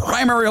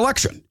primary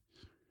election.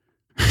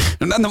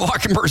 And then the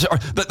mockingbirds,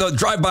 the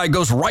drive-by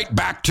goes right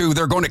back to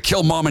they're going to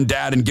kill mom and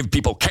dad and give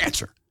people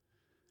cancer.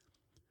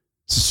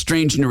 It's a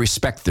strange new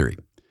respect theory.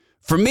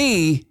 For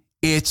me,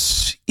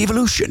 it's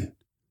evolution.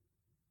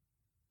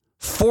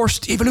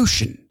 Forced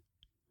evolution.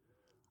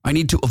 I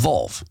need to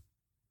evolve.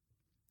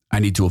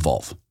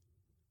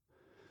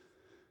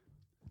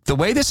 The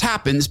way this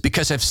happens,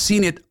 because I've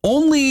seen it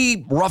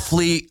only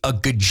roughly a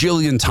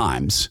gajillion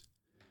times,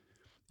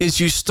 is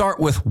you start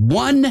with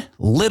one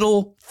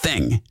little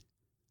thing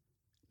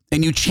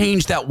and you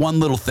change that one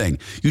little thing.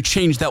 You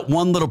change that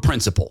one little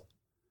principle.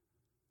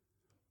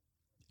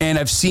 And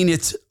I've seen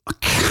it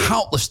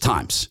countless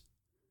times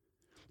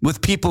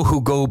with people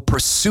who go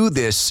pursue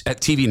this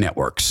at TV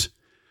networks.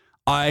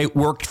 I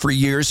worked for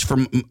years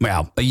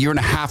a year and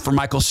a half for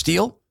Michael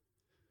Steele.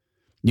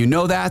 You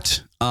know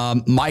that.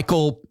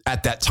 Michael,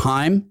 at that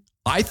time,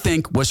 I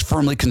think was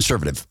firmly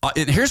conservative.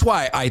 And here's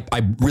why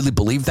I really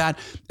believe that.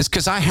 It's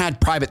because I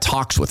had private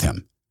talks with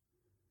him.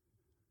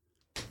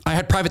 I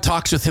had private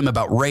talks with him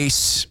about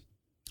race,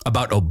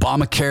 about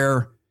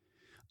Obamacare,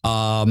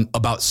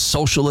 about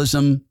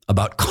socialism,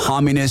 about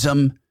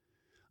communism.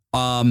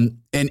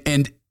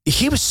 And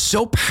he was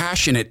so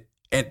passionate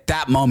at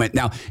that moment.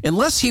 Now,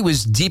 unless he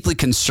was deeply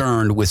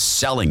concerned with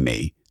selling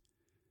me,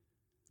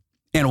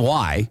 and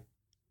why,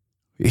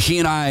 he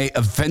and I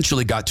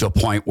eventually got to a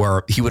point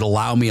where he would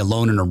allow me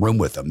alone in a room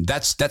with him.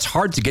 That's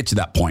hard to get to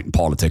that point in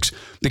politics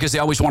because they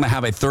always want to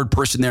have a third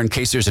person there in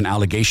case there's an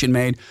allegation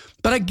made.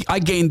 But I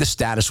gained the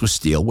status with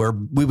Steele where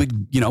we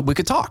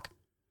could talk.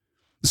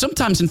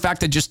 Sometimes, in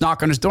fact, I'd just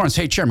knock on his door and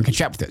say, hey, Chairman, can I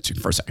chat with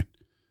you for a second?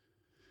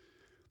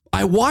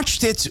 I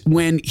watched it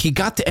when he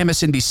got to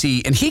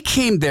MSNBC, and he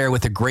came there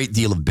with a great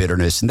deal of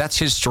bitterness, and that's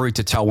his story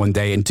to tell one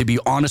day. And to be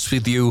honest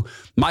with you,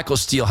 Michael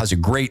Steele has a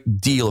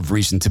great deal of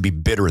reason to be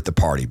bitter at the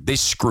party. They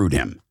screwed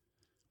him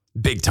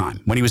big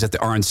time. When he was at the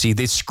RNC,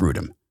 they screwed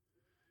him.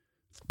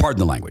 Pardon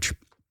the language.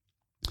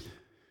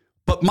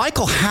 But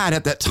Michael had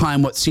at that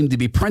time what seemed to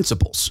be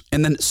principles.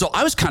 And then, so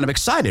I was kind of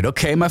excited.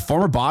 Okay, my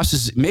former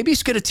boss maybe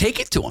he's going to take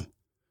it to him.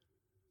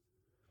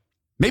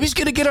 Maybe he's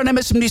going to get on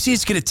MSNBC.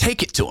 He's going to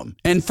take it to him.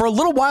 And for a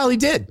little while, he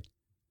did.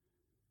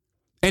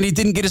 And he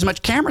didn't get as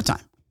much camera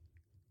time.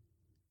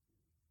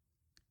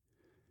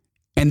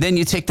 And then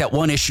you take that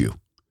one issue.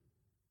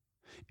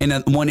 And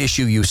that one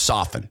issue you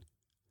soften.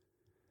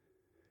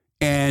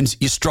 and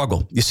you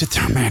struggle. You sit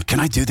there, man,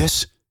 can I do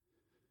this?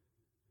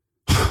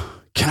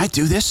 Can I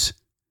do this?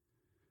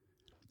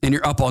 And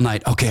you're up all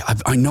night. Okay,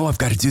 I know I've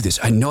got to do this.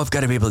 I know I've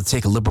got to be able to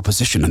take a liberal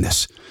position on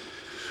this.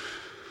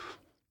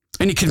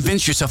 And you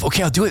convince yourself,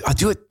 okay, I'll do it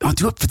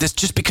for this,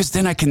 just because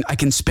then I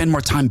can spend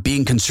more time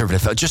being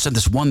conservative, just on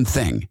this one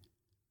thing.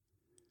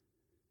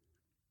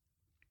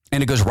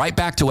 And it goes right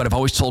back to what I've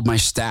always told my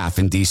staff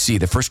in DC.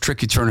 The first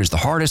trick you turn is the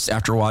hardest.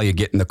 After a while, you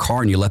get in the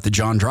car and you let the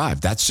John drive.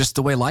 That's just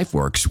the way life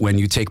works when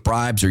you take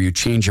bribes or you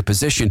change your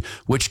position,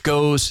 which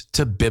goes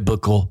to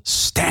biblical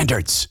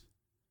standards.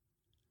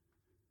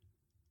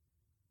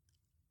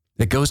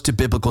 It goes to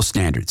biblical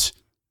standards.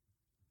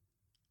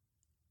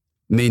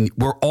 I mean,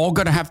 we're all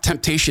going to have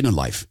temptation in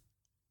life.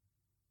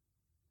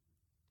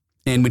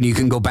 And when you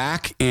can go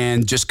back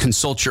and just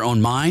consult your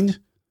own mind,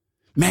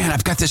 man,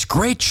 I've got this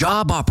great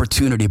job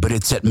opportunity, but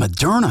it's at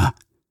Moderna.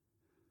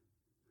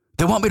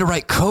 They want me to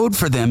write code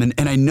for them.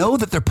 And I know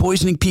that they're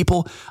poisoning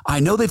people. I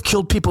know they've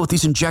killed people with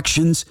these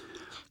injections,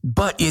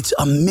 but it's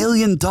 $1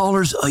 million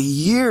a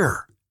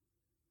year.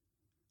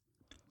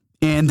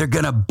 And they're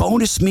going to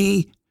bonus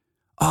me.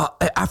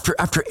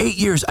 After 8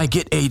 years, I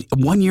get a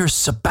 1 year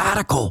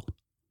sabbatical.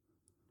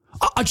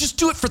 I'll just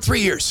do it for 3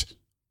 years.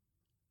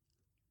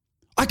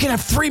 I can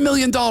have $3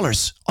 million.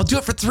 I'll do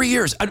it for 3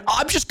 years.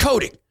 I'm just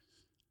coding.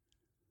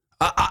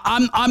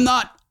 I'm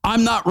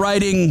not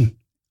writing.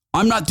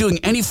 I'm not doing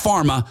any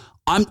pharma.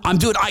 I'm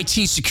doing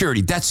IT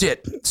security. That's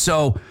it.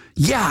 So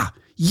yeah,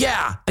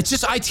 it's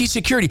just IT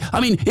security.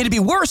 I mean, it'd be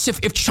worse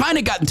if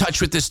China got in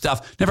touch with this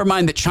stuff. Never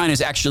mind that China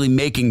is actually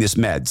making this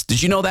meds.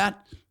 Did you know that?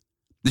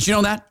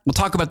 We'll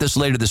talk about this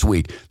later this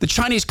week. The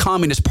Chinese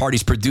Communist Party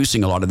is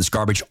producing a lot of this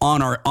garbage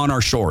on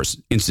our shores,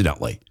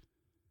 incidentally.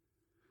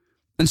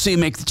 And so you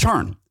make the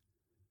turn.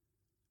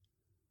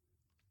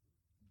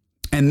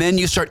 And then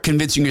you start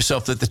convincing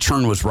yourself that the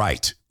turn was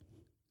right.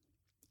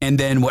 And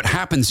then what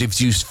happens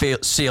if you've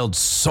sailed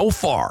so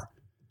far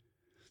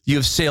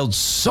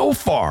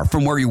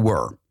from where you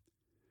were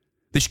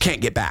that you can't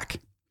get back?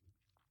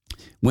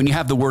 When you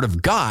have the word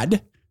of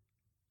God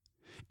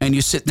and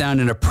you sit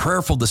down in a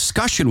prayerful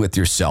discussion with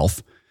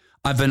yourself,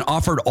 I've been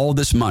offered all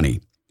this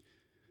money.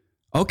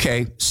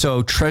 Okay,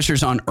 so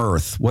treasures on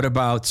earth. What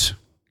about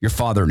your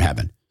Father in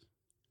heaven?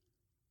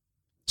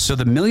 So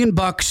the $1 million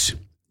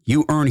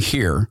you earn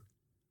here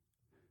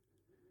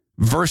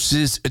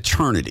versus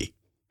eternity.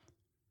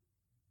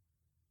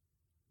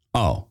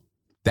 Oh,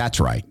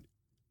 that's right.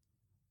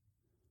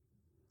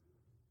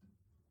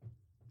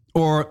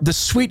 Or the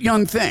sweet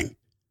young thing.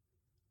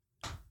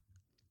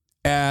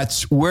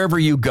 At wherever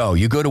you go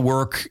to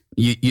work,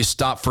 you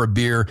stop for a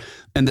beer,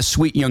 and the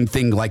sweet young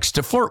thing likes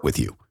to flirt with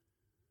you.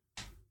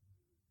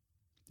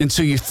 And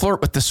so you flirt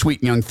with the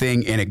sweet young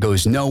thing, and it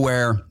goes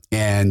nowhere,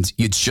 and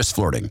it's just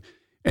flirting.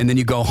 And then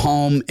you go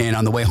home, and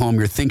on the way home,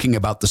 you're thinking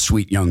about the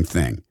sweet young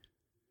thing.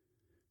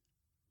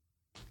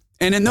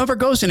 And it never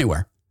goes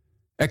anywhere,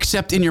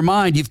 except in your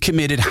mind, you've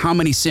committed how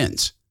many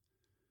sins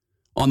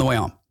on the way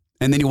home?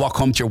 And then you walk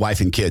home to your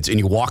wife and kids, and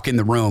you walk in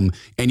the room,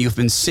 and you've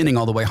been sinning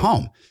all the way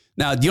home.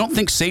 Now, you don't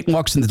think Satan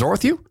walks in the door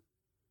with you?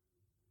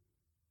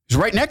 He's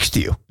right next to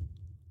you.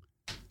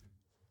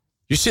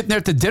 You're sitting there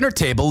at the dinner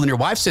table, and your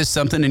wife says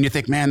something, and you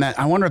think, man,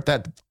 I wonder if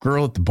that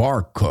girl at the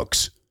bar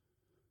cooks.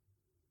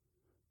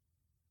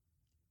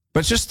 But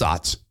it's just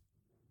thoughts.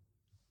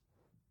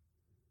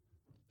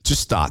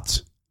 Just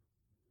thoughts.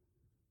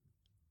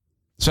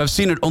 So I've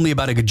seen it only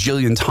about a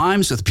gajillion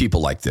times with people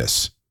like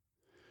this.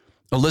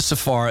 Alyssa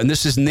Farr, and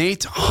this is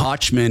Nate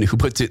Hotchman who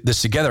put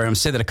this together. I'm going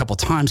to say that a couple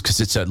times because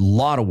it's a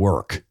lot of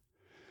work.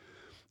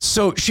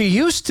 So she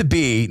used to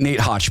be, Nate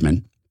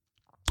Hotchman,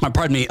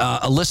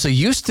 Alyssa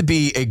used to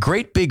be a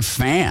great big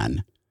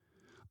fan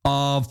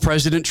of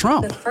President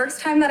Trump. The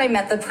first time that I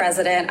met the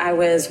president, I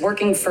was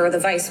working for the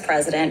vice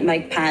president,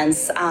 Mike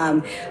Pence.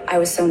 I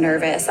was so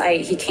nervous.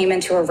 He came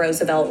into a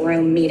Roosevelt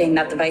room meeting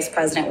that the vice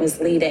president was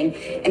leading,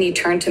 and he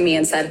turned to me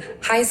and said,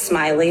 "Hi,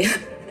 Smiley."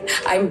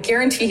 I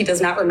guarantee he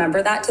does not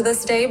remember that to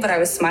this day, but I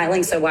was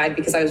smiling so wide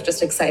because I was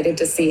just excited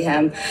to see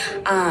him.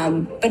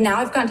 But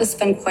now I've gotten to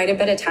spend quite a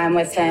bit of time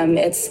with him.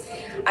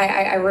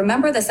 I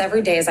remember this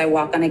every day as I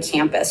walk on a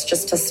campus,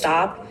 just to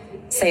stop,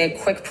 say a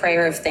quick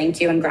prayer of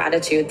thank you and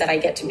gratitude that I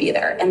get to be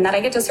there and that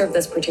I get to serve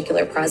this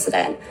particular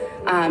president.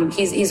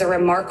 He's a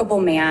remarkable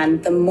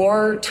man. The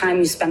more time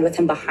you spend with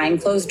him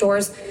behind closed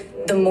doors,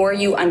 the more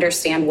you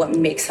understand what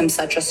makes him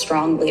such a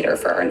strong leader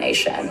for our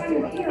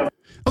nation.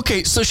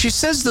 Okay, so she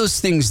says those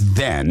things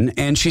then,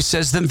 and she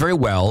says them very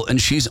well, and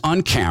she's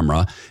on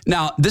camera.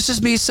 Now, this is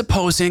me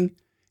supposing,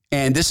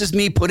 and this is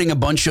me putting a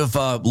bunch of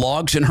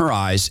logs in her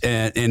eyes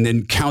and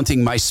then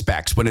counting my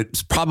specks, when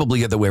it's probably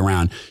the other way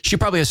around. She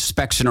probably has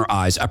specks in her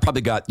eyes. I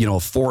probably got, a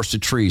forest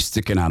of trees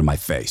sticking out of my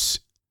face.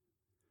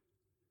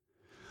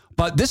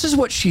 But this is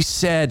what she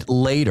said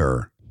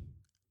later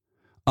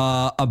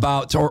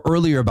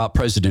earlier about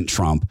President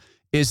Trump,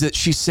 is that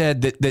she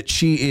said that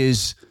she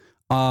is...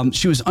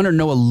 she was under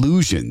no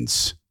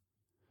illusions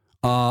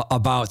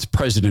about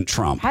President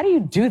Trump. How do you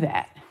do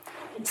that?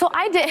 So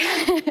I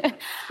did.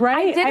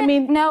 Right? I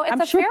mean, no, it's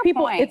I'm a sure fair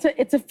people, point.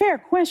 it's a fair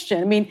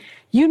question. I mean,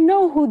 you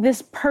know who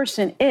this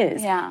person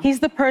is. Yeah. He's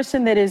the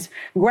person that is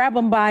grab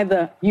him by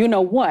the you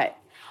know what.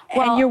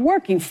 Well, and you're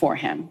working for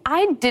him.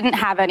 I didn't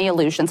have any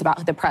illusions about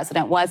who the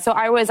president was. So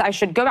I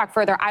should go back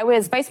further. I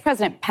was Vice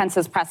President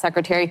Pence's press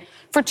secretary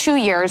for 2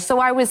 years. So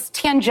I was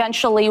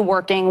tangentially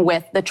working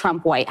with the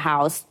Trump White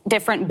House,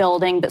 different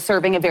building, but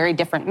serving a very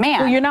different man.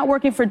 Well, you're not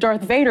working for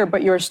Darth Vader,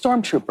 but you're a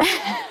stormtrooper.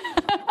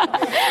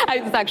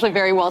 It's actually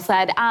very well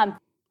said.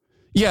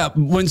 Yeah,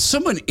 when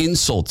someone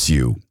insults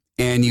you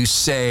and you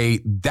say,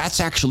 that's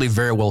actually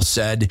very well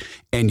said,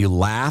 and you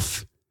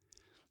laugh,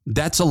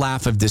 that's a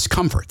laugh of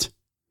discomfort.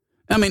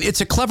 I mean,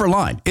 it's a clever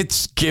line.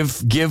 It's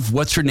give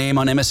what's her name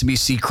on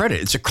MSNBC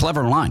credit. It's a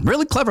clever line,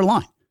 really clever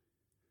line.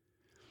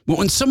 But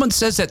when someone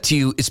says that to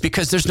you, it's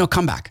because there's no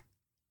comeback.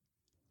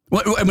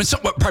 When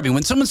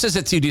someone says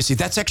that to you, do you say,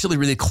 that's actually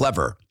really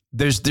clever?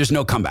 There's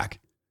no comeback.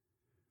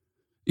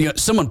 You know,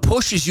 someone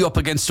pushes you up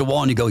against a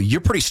wall and you go,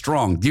 you're pretty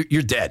strong.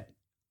 You're dead.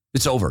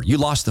 It's over. You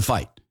lost the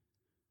fight.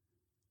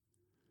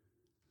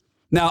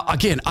 Now,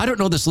 again, I don't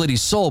know this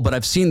lady's soul, but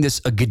I've seen this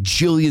a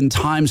gajillion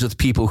times with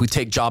people who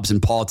take jobs in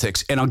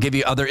politics, and I'll give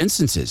you other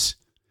instances.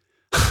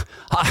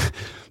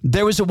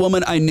 There was a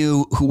woman I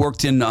knew who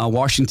worked in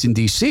Washington,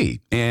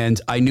 D.C.,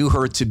 and I knew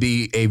her to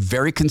be a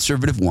very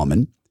conservative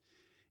woman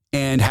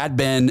and had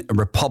been a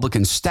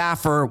Republican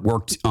staffer,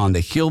 worked on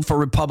the Hill for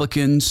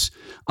Republicans.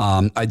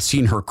 I'd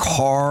seen her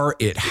car.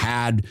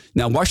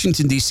 Now,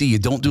 Washington, D.C., you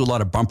don't do a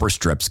lot of bumper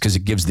strips because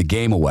it gives the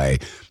game away.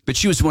 But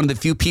she was one of the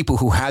few people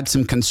who had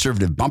some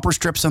conservative bumper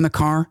strips on the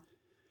car.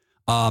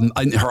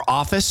 In her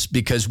office,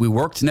 because we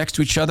worked next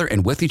to each other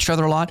and with each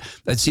other a lot.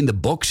 I'd seen the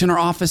books in her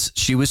office.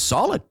 She was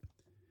solid.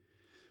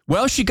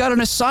 Well, she got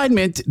an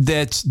assignment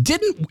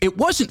it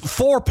wasn't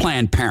for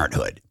Planned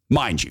Parenthood,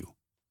 mind you.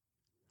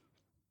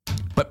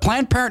 But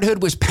Planned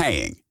Parenthood was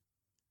paying.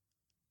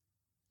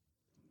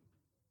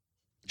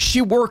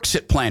 She works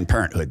at Planned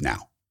Parenthood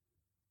now.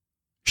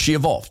 She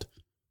evolved.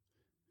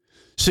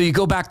 So you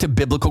go back to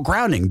biblical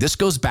grounding. This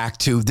goes back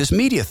to this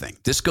media thing.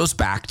 This goes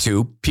back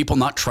to people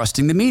not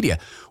trusting the media.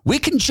 We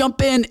can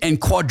jump in and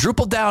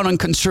quadruple down on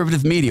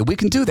conservative media. We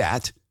can do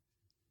that.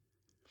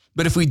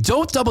 But if we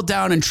don't double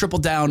down and triple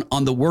down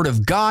on the word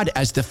of God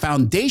as the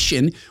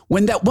foundation,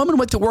 when that woman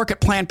went to work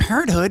at Planned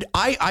Parenthood,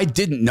 I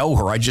didn't know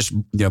her. I just,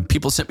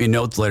 people sent me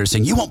notes later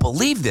saying, you won't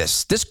believe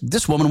this.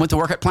 This woman went to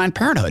work at Planned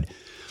Parenthood.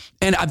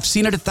 And I've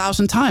seen it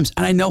 1,000 times,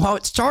 and I know how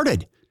it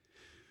started.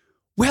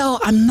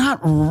 Well, I'm not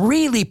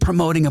really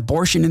promoting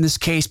abortion in this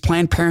case.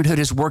 Planned Parenthood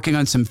is working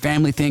on some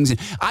family things, and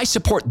I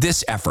support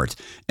this effort.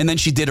 And then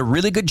she did a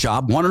really good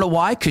job. Want to know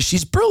why? Because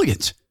she's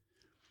brilliant.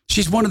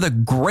 She's one of the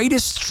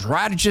greatest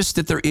strategists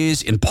that there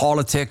is in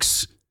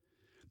politics.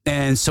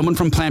 And someone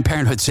from Planned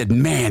Parenthood said,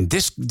 man,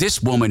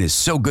 this woman is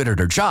so good at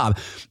her job.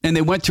 And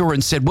they went to her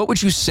and said, what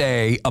would you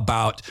say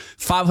about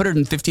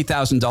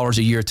 $550,000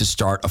 a year to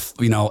start a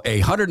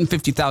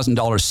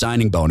 $150,000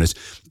 signing bonus?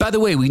 By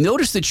the way, we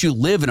noticed that you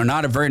live in a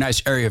not a very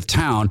nice area of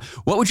town.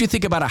 What would you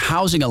think about a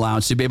housing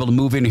allowance to be able to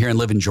move in here and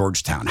live in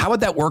Georgetown? How would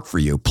that work for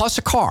you? Plus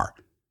a car.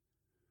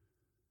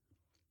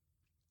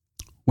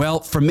 Well,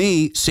 for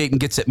me, Satan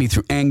gets at me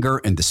through anger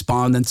and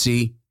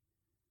despondency.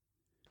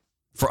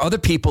 For other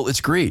people, it's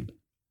greed.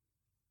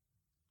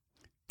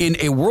 In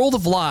a world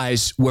of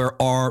lies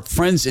where our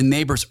friends and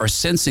neighbors are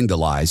sensing the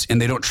lies and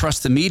they don't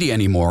trust the media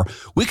anymore,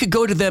 we could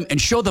go to them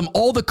and show them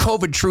all the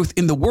COVID truth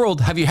in the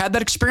world. Have you had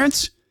that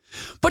experience?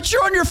 But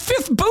you're on your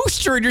 5th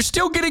booster and you're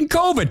still getting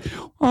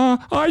COVID.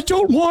 I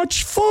don't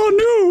watch Fox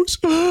News.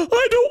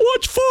 I don't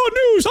watch Fox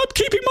News. I'm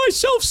keeping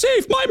myself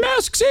safe. My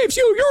mask saves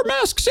you. Your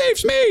mask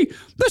saves me.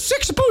 The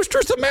 6th booster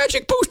is the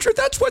magic booster.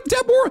 That's what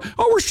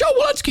Rochelle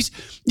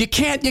Walensky's. You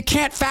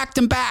can't fact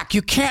them back.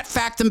 You can't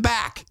fact them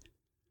back.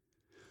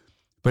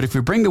 But if we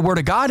bring the word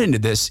of God into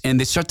this and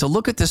they start to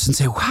look at this and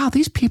say, wow,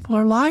 these people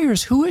are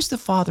liars. Who is the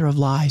father of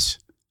lies?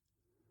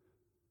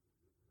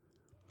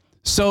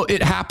 So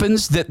it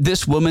happens that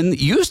this woman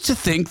used to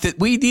think that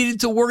we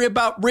needed to worry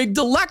about rigged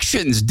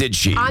elections, did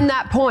she? On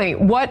that point,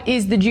 what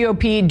is the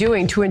GOP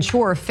doing to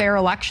ensure fair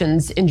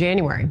elections in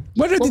January?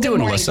 What are they doing,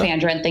 good morning, Alyssa?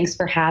 Sandra, and thanks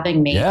for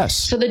having me. Yes.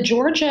 So the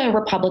Georgia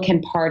Republican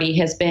Party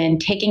has been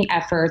taking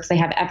efforts. They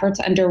have efforts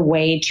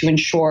underway to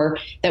ensure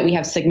that we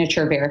have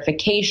signature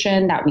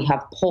verification, that we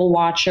have poll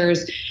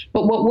watchers.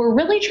 But what we're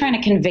really trying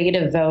to convey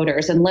to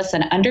voters, and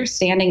listen,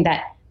 understanding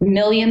that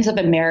millions of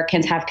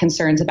Americans have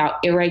concerns about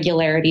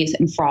irregularities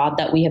and fraud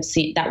that we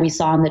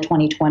saw in the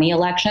 2020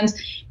 elections.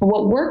 But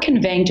what we're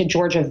conveying to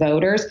Georgia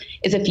voters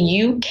is if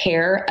you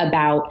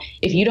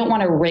don't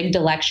want a rigged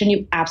election,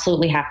 you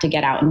absolutely have to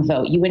get out and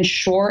vote. You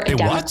ensure a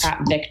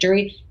Democrat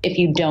victory if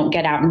you don't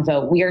get out and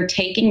vote. We are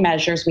taking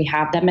measures. We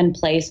have them in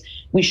place.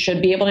 We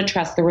should be able to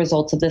trust the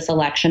results of this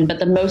election. But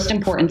the most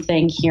important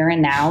thing here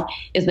and now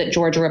is that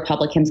Georgia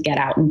Republicans get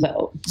out and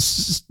vote.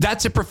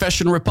 That's a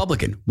professional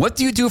Republican. What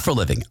do you do for a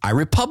living? I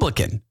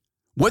Republican.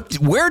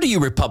 Where do you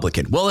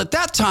Republican? Well, at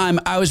that time,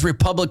 I was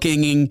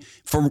Republicaning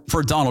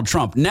for Donald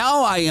Trump.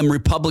 Now I am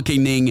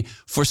Republicaning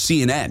for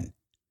CNN.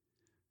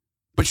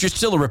 But you're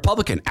still a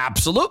Republican.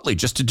 Absolutely.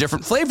 Just a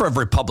different flavor of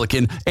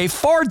Republican, a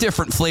far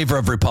different flavor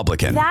of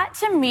Republican. That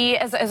to me,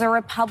 as a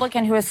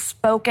Republican who has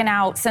spoken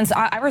out since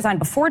I resigned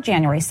before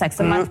January 6th,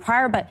 a month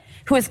prior, but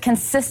who has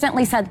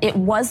consistently said it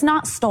was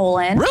not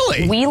stolen.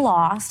 Really? We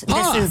lost.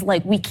 This is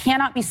we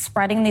cannot be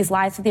spreading these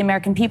lies to the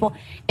American people.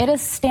 It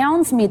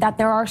astounds me that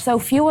there are so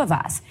few of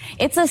us.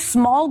 It's a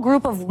small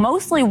group of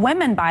mostly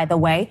women, by the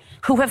way,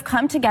 who have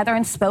come together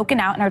and spoken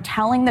out and are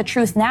telling the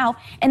truth now.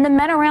 And the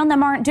men around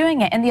them aren't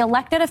doing it. And the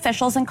elected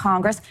officials in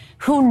Congress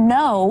who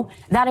know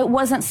that it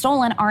wasn't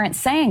stolen aren't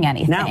saying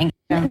anything.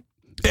 No.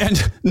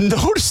 And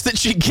notice that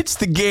she gets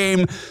the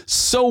game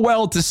so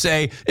well to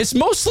say it's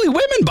mostly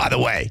women, by the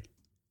way.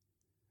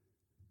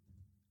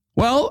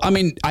 Well, I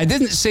mean, I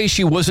didn't say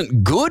she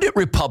wasn't good at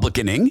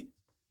Republicaning.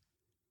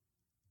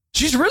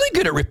 She's really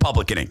good at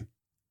Republicaning.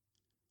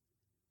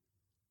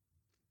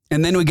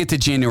 And then we get to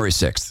January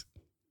 6th.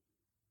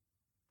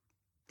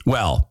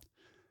 Well,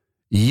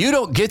 you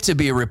don't get to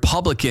be a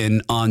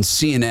Republican on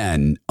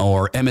CNN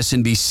or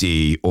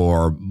MSNBC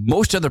or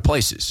most other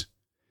places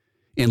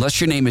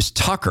unless your name is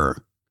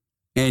Tucker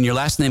and your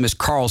last name is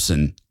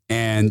Carlson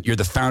and you're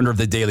the founder of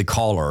the Daily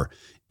Caller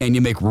and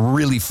you make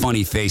really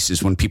funny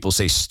faces when people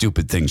say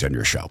stupid things on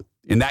your show.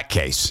 In that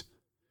case,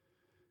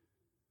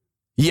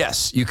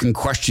 yes, you can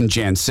question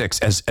Jan 6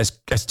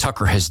 as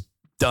Tucker has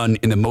done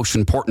in the most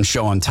important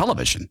show on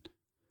television,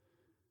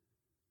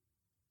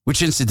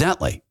 which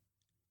incidentally,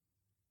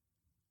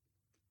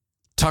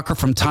 Tucker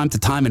from time to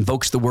time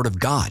invokes the word of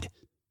God.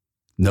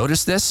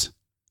 Notice this?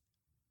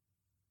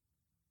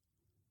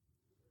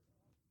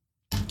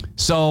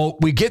 So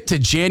we get to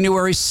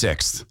January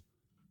 6th,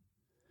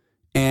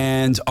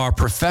 and our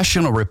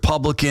professional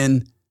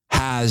Republican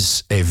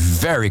has a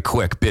very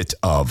quick bit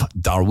of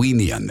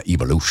Darwinian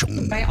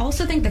evolution. I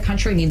also think the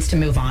country needs to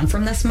move on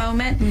from this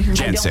moment.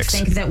 I don't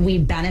think that we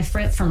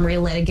benefit from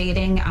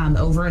relitigating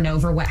over and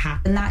over what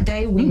happened that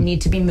day. We need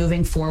to be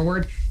moving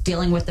forward,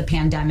 dealing with the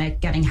pandemic,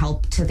 getting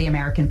help to the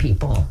American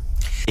people.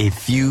 A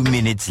few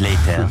minutes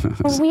later.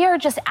 We are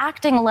just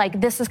acting like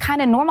this is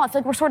kind of normal. It's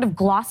like we're sort of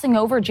glossing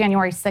over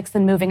January 6th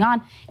and moving on.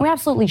 And we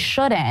absolutely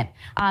shouldn't.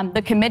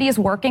 The committee is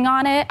working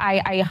on it.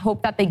 I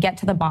hope that they get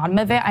to the bottom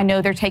of it. I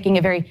know they're taking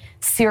a very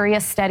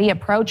serious, steady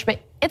approach, but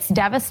it's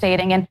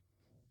devastating. And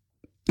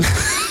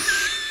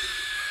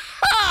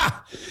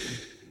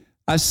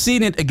I've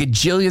seen it a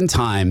gajillion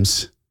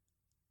times.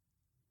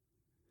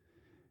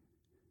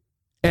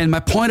 And my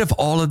point of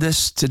all of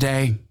this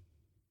today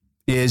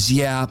is,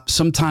 yeah,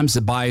 sometimes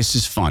the bias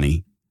is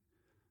funny.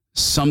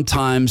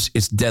 Sometimes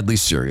it's deadly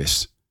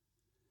serious.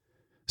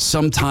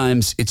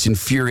 Sometimes it's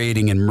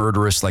infuriating and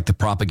murderous, like the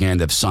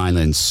propaganda of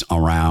silence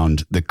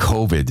around the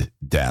COVID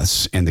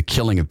deaths and the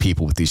killing of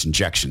people with these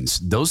injections.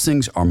 Those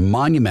things are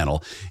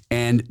monumental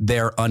and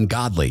they're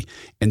ungodly.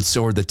 And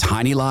so are the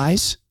tiny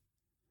lies.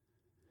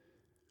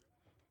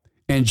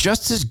 And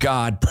just as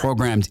God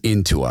programmed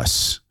into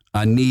us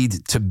a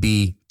need to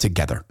be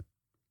together,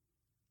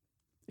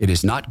 it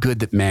is not good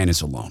that man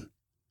is alone.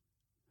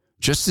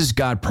 Just as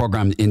God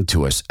programmed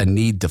into us a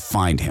need to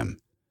find him.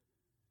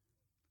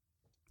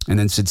 And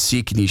then said,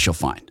 seek and ye shall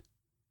find.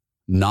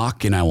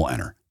 Knock and I will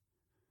enter.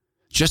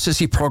 Just as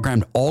he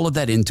programmed all of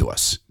that into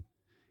us,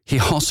 he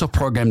also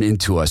programmed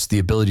into us the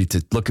ability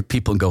to look at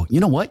people and go, you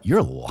know what?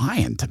 You're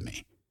lying to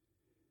me.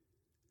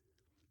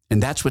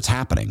 And that's what's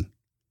happening.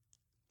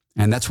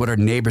 And that's what our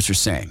neighbors are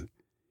saying.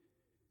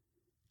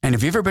 And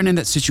have you ever been in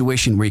that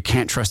situation where you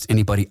can't trust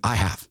anybody? I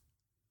have.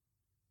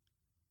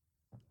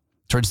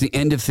 Towards the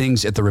end of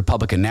things at the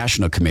Republican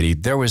National Committee,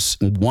 there was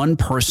one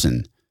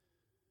person.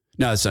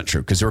 No, that's not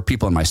true, because there were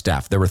people on my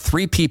staff. There were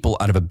 3 people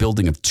out of a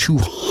building of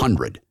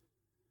 200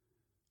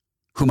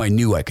 whom I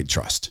knew I could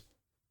trust.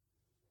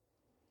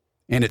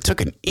 And it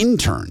took an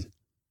intern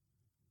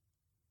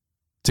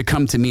to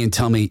come to me and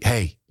tell me,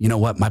 hey, you know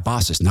what? My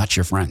boss is not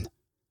your friend.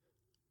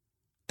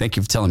 Thank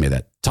you for telling me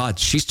that. Todd,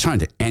 she's trying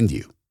to end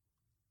you.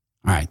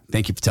 All right.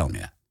 Thank you for telling me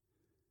that.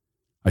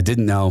 I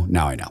didn't know.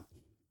 Now I know.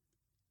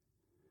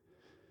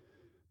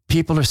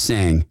 People are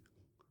saying,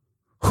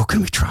 who can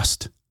we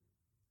trust?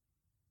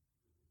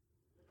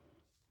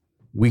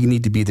 We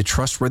need to be the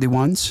trustworthy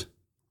ones.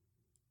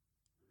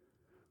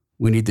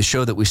 We need to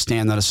show that we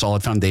stand on a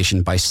solid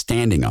foundation by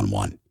standing on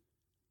one.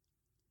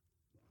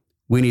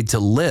 We need to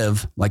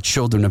live like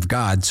children of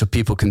God so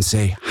people can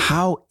say,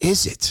 how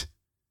is it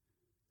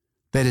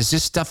that as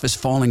this stuff is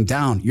falling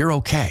down, you're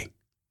okay?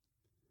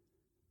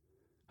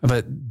 I have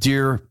a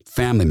dear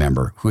family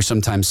member who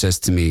sometimes says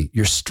to me,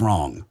 you're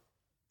strong.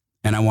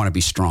 And I want to be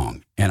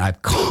strong. And I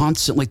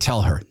constantly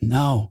tell her,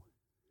 no,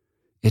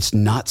 it's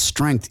not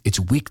strength, it's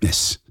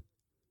weakness.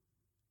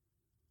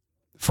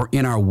 For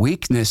in our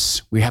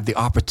weakness, we have the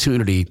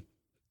opportunity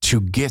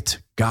to get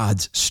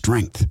God's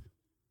strength.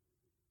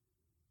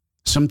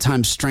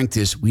 Sometimes strength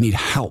is we need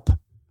help.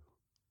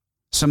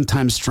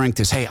 Sometimes strength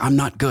is, hey, I'm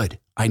not good.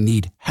 I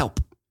need help.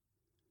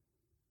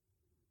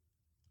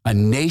 A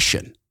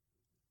nation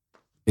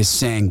is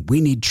saying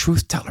we need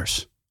truth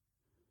tellers.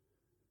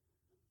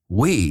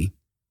 We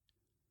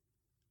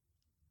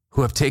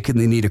who have taken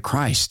the knee to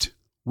Christ,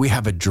 we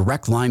have a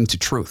direct line to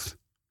truth.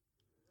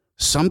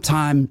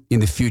 Sometime in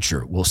the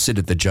future, we'll sit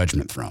at the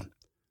judgment throne.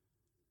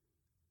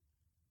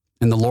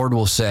 And the Lord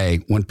will say,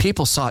 when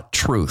people sought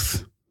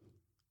truth,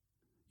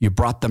 you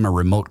brought them a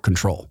remote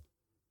control.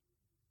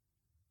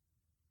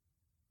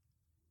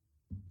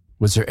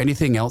 Was there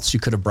anything else you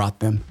could have brought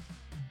them?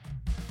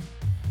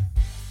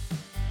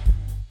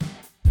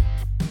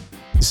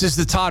 This is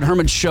the Todd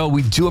Herman Show.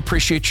 We do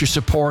appreciate your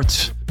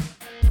support.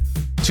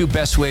 Two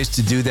best ways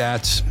to do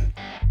that: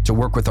 to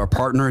work with our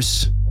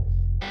partners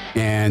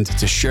and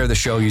to share the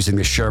show using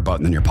the share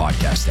button in your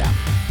podcast app.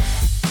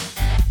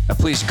 Now,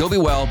 please go be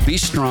well, be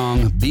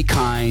strong, be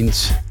kind,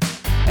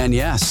 and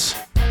yes,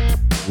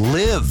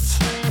 live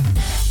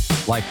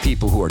like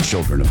people who are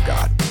children of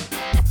God.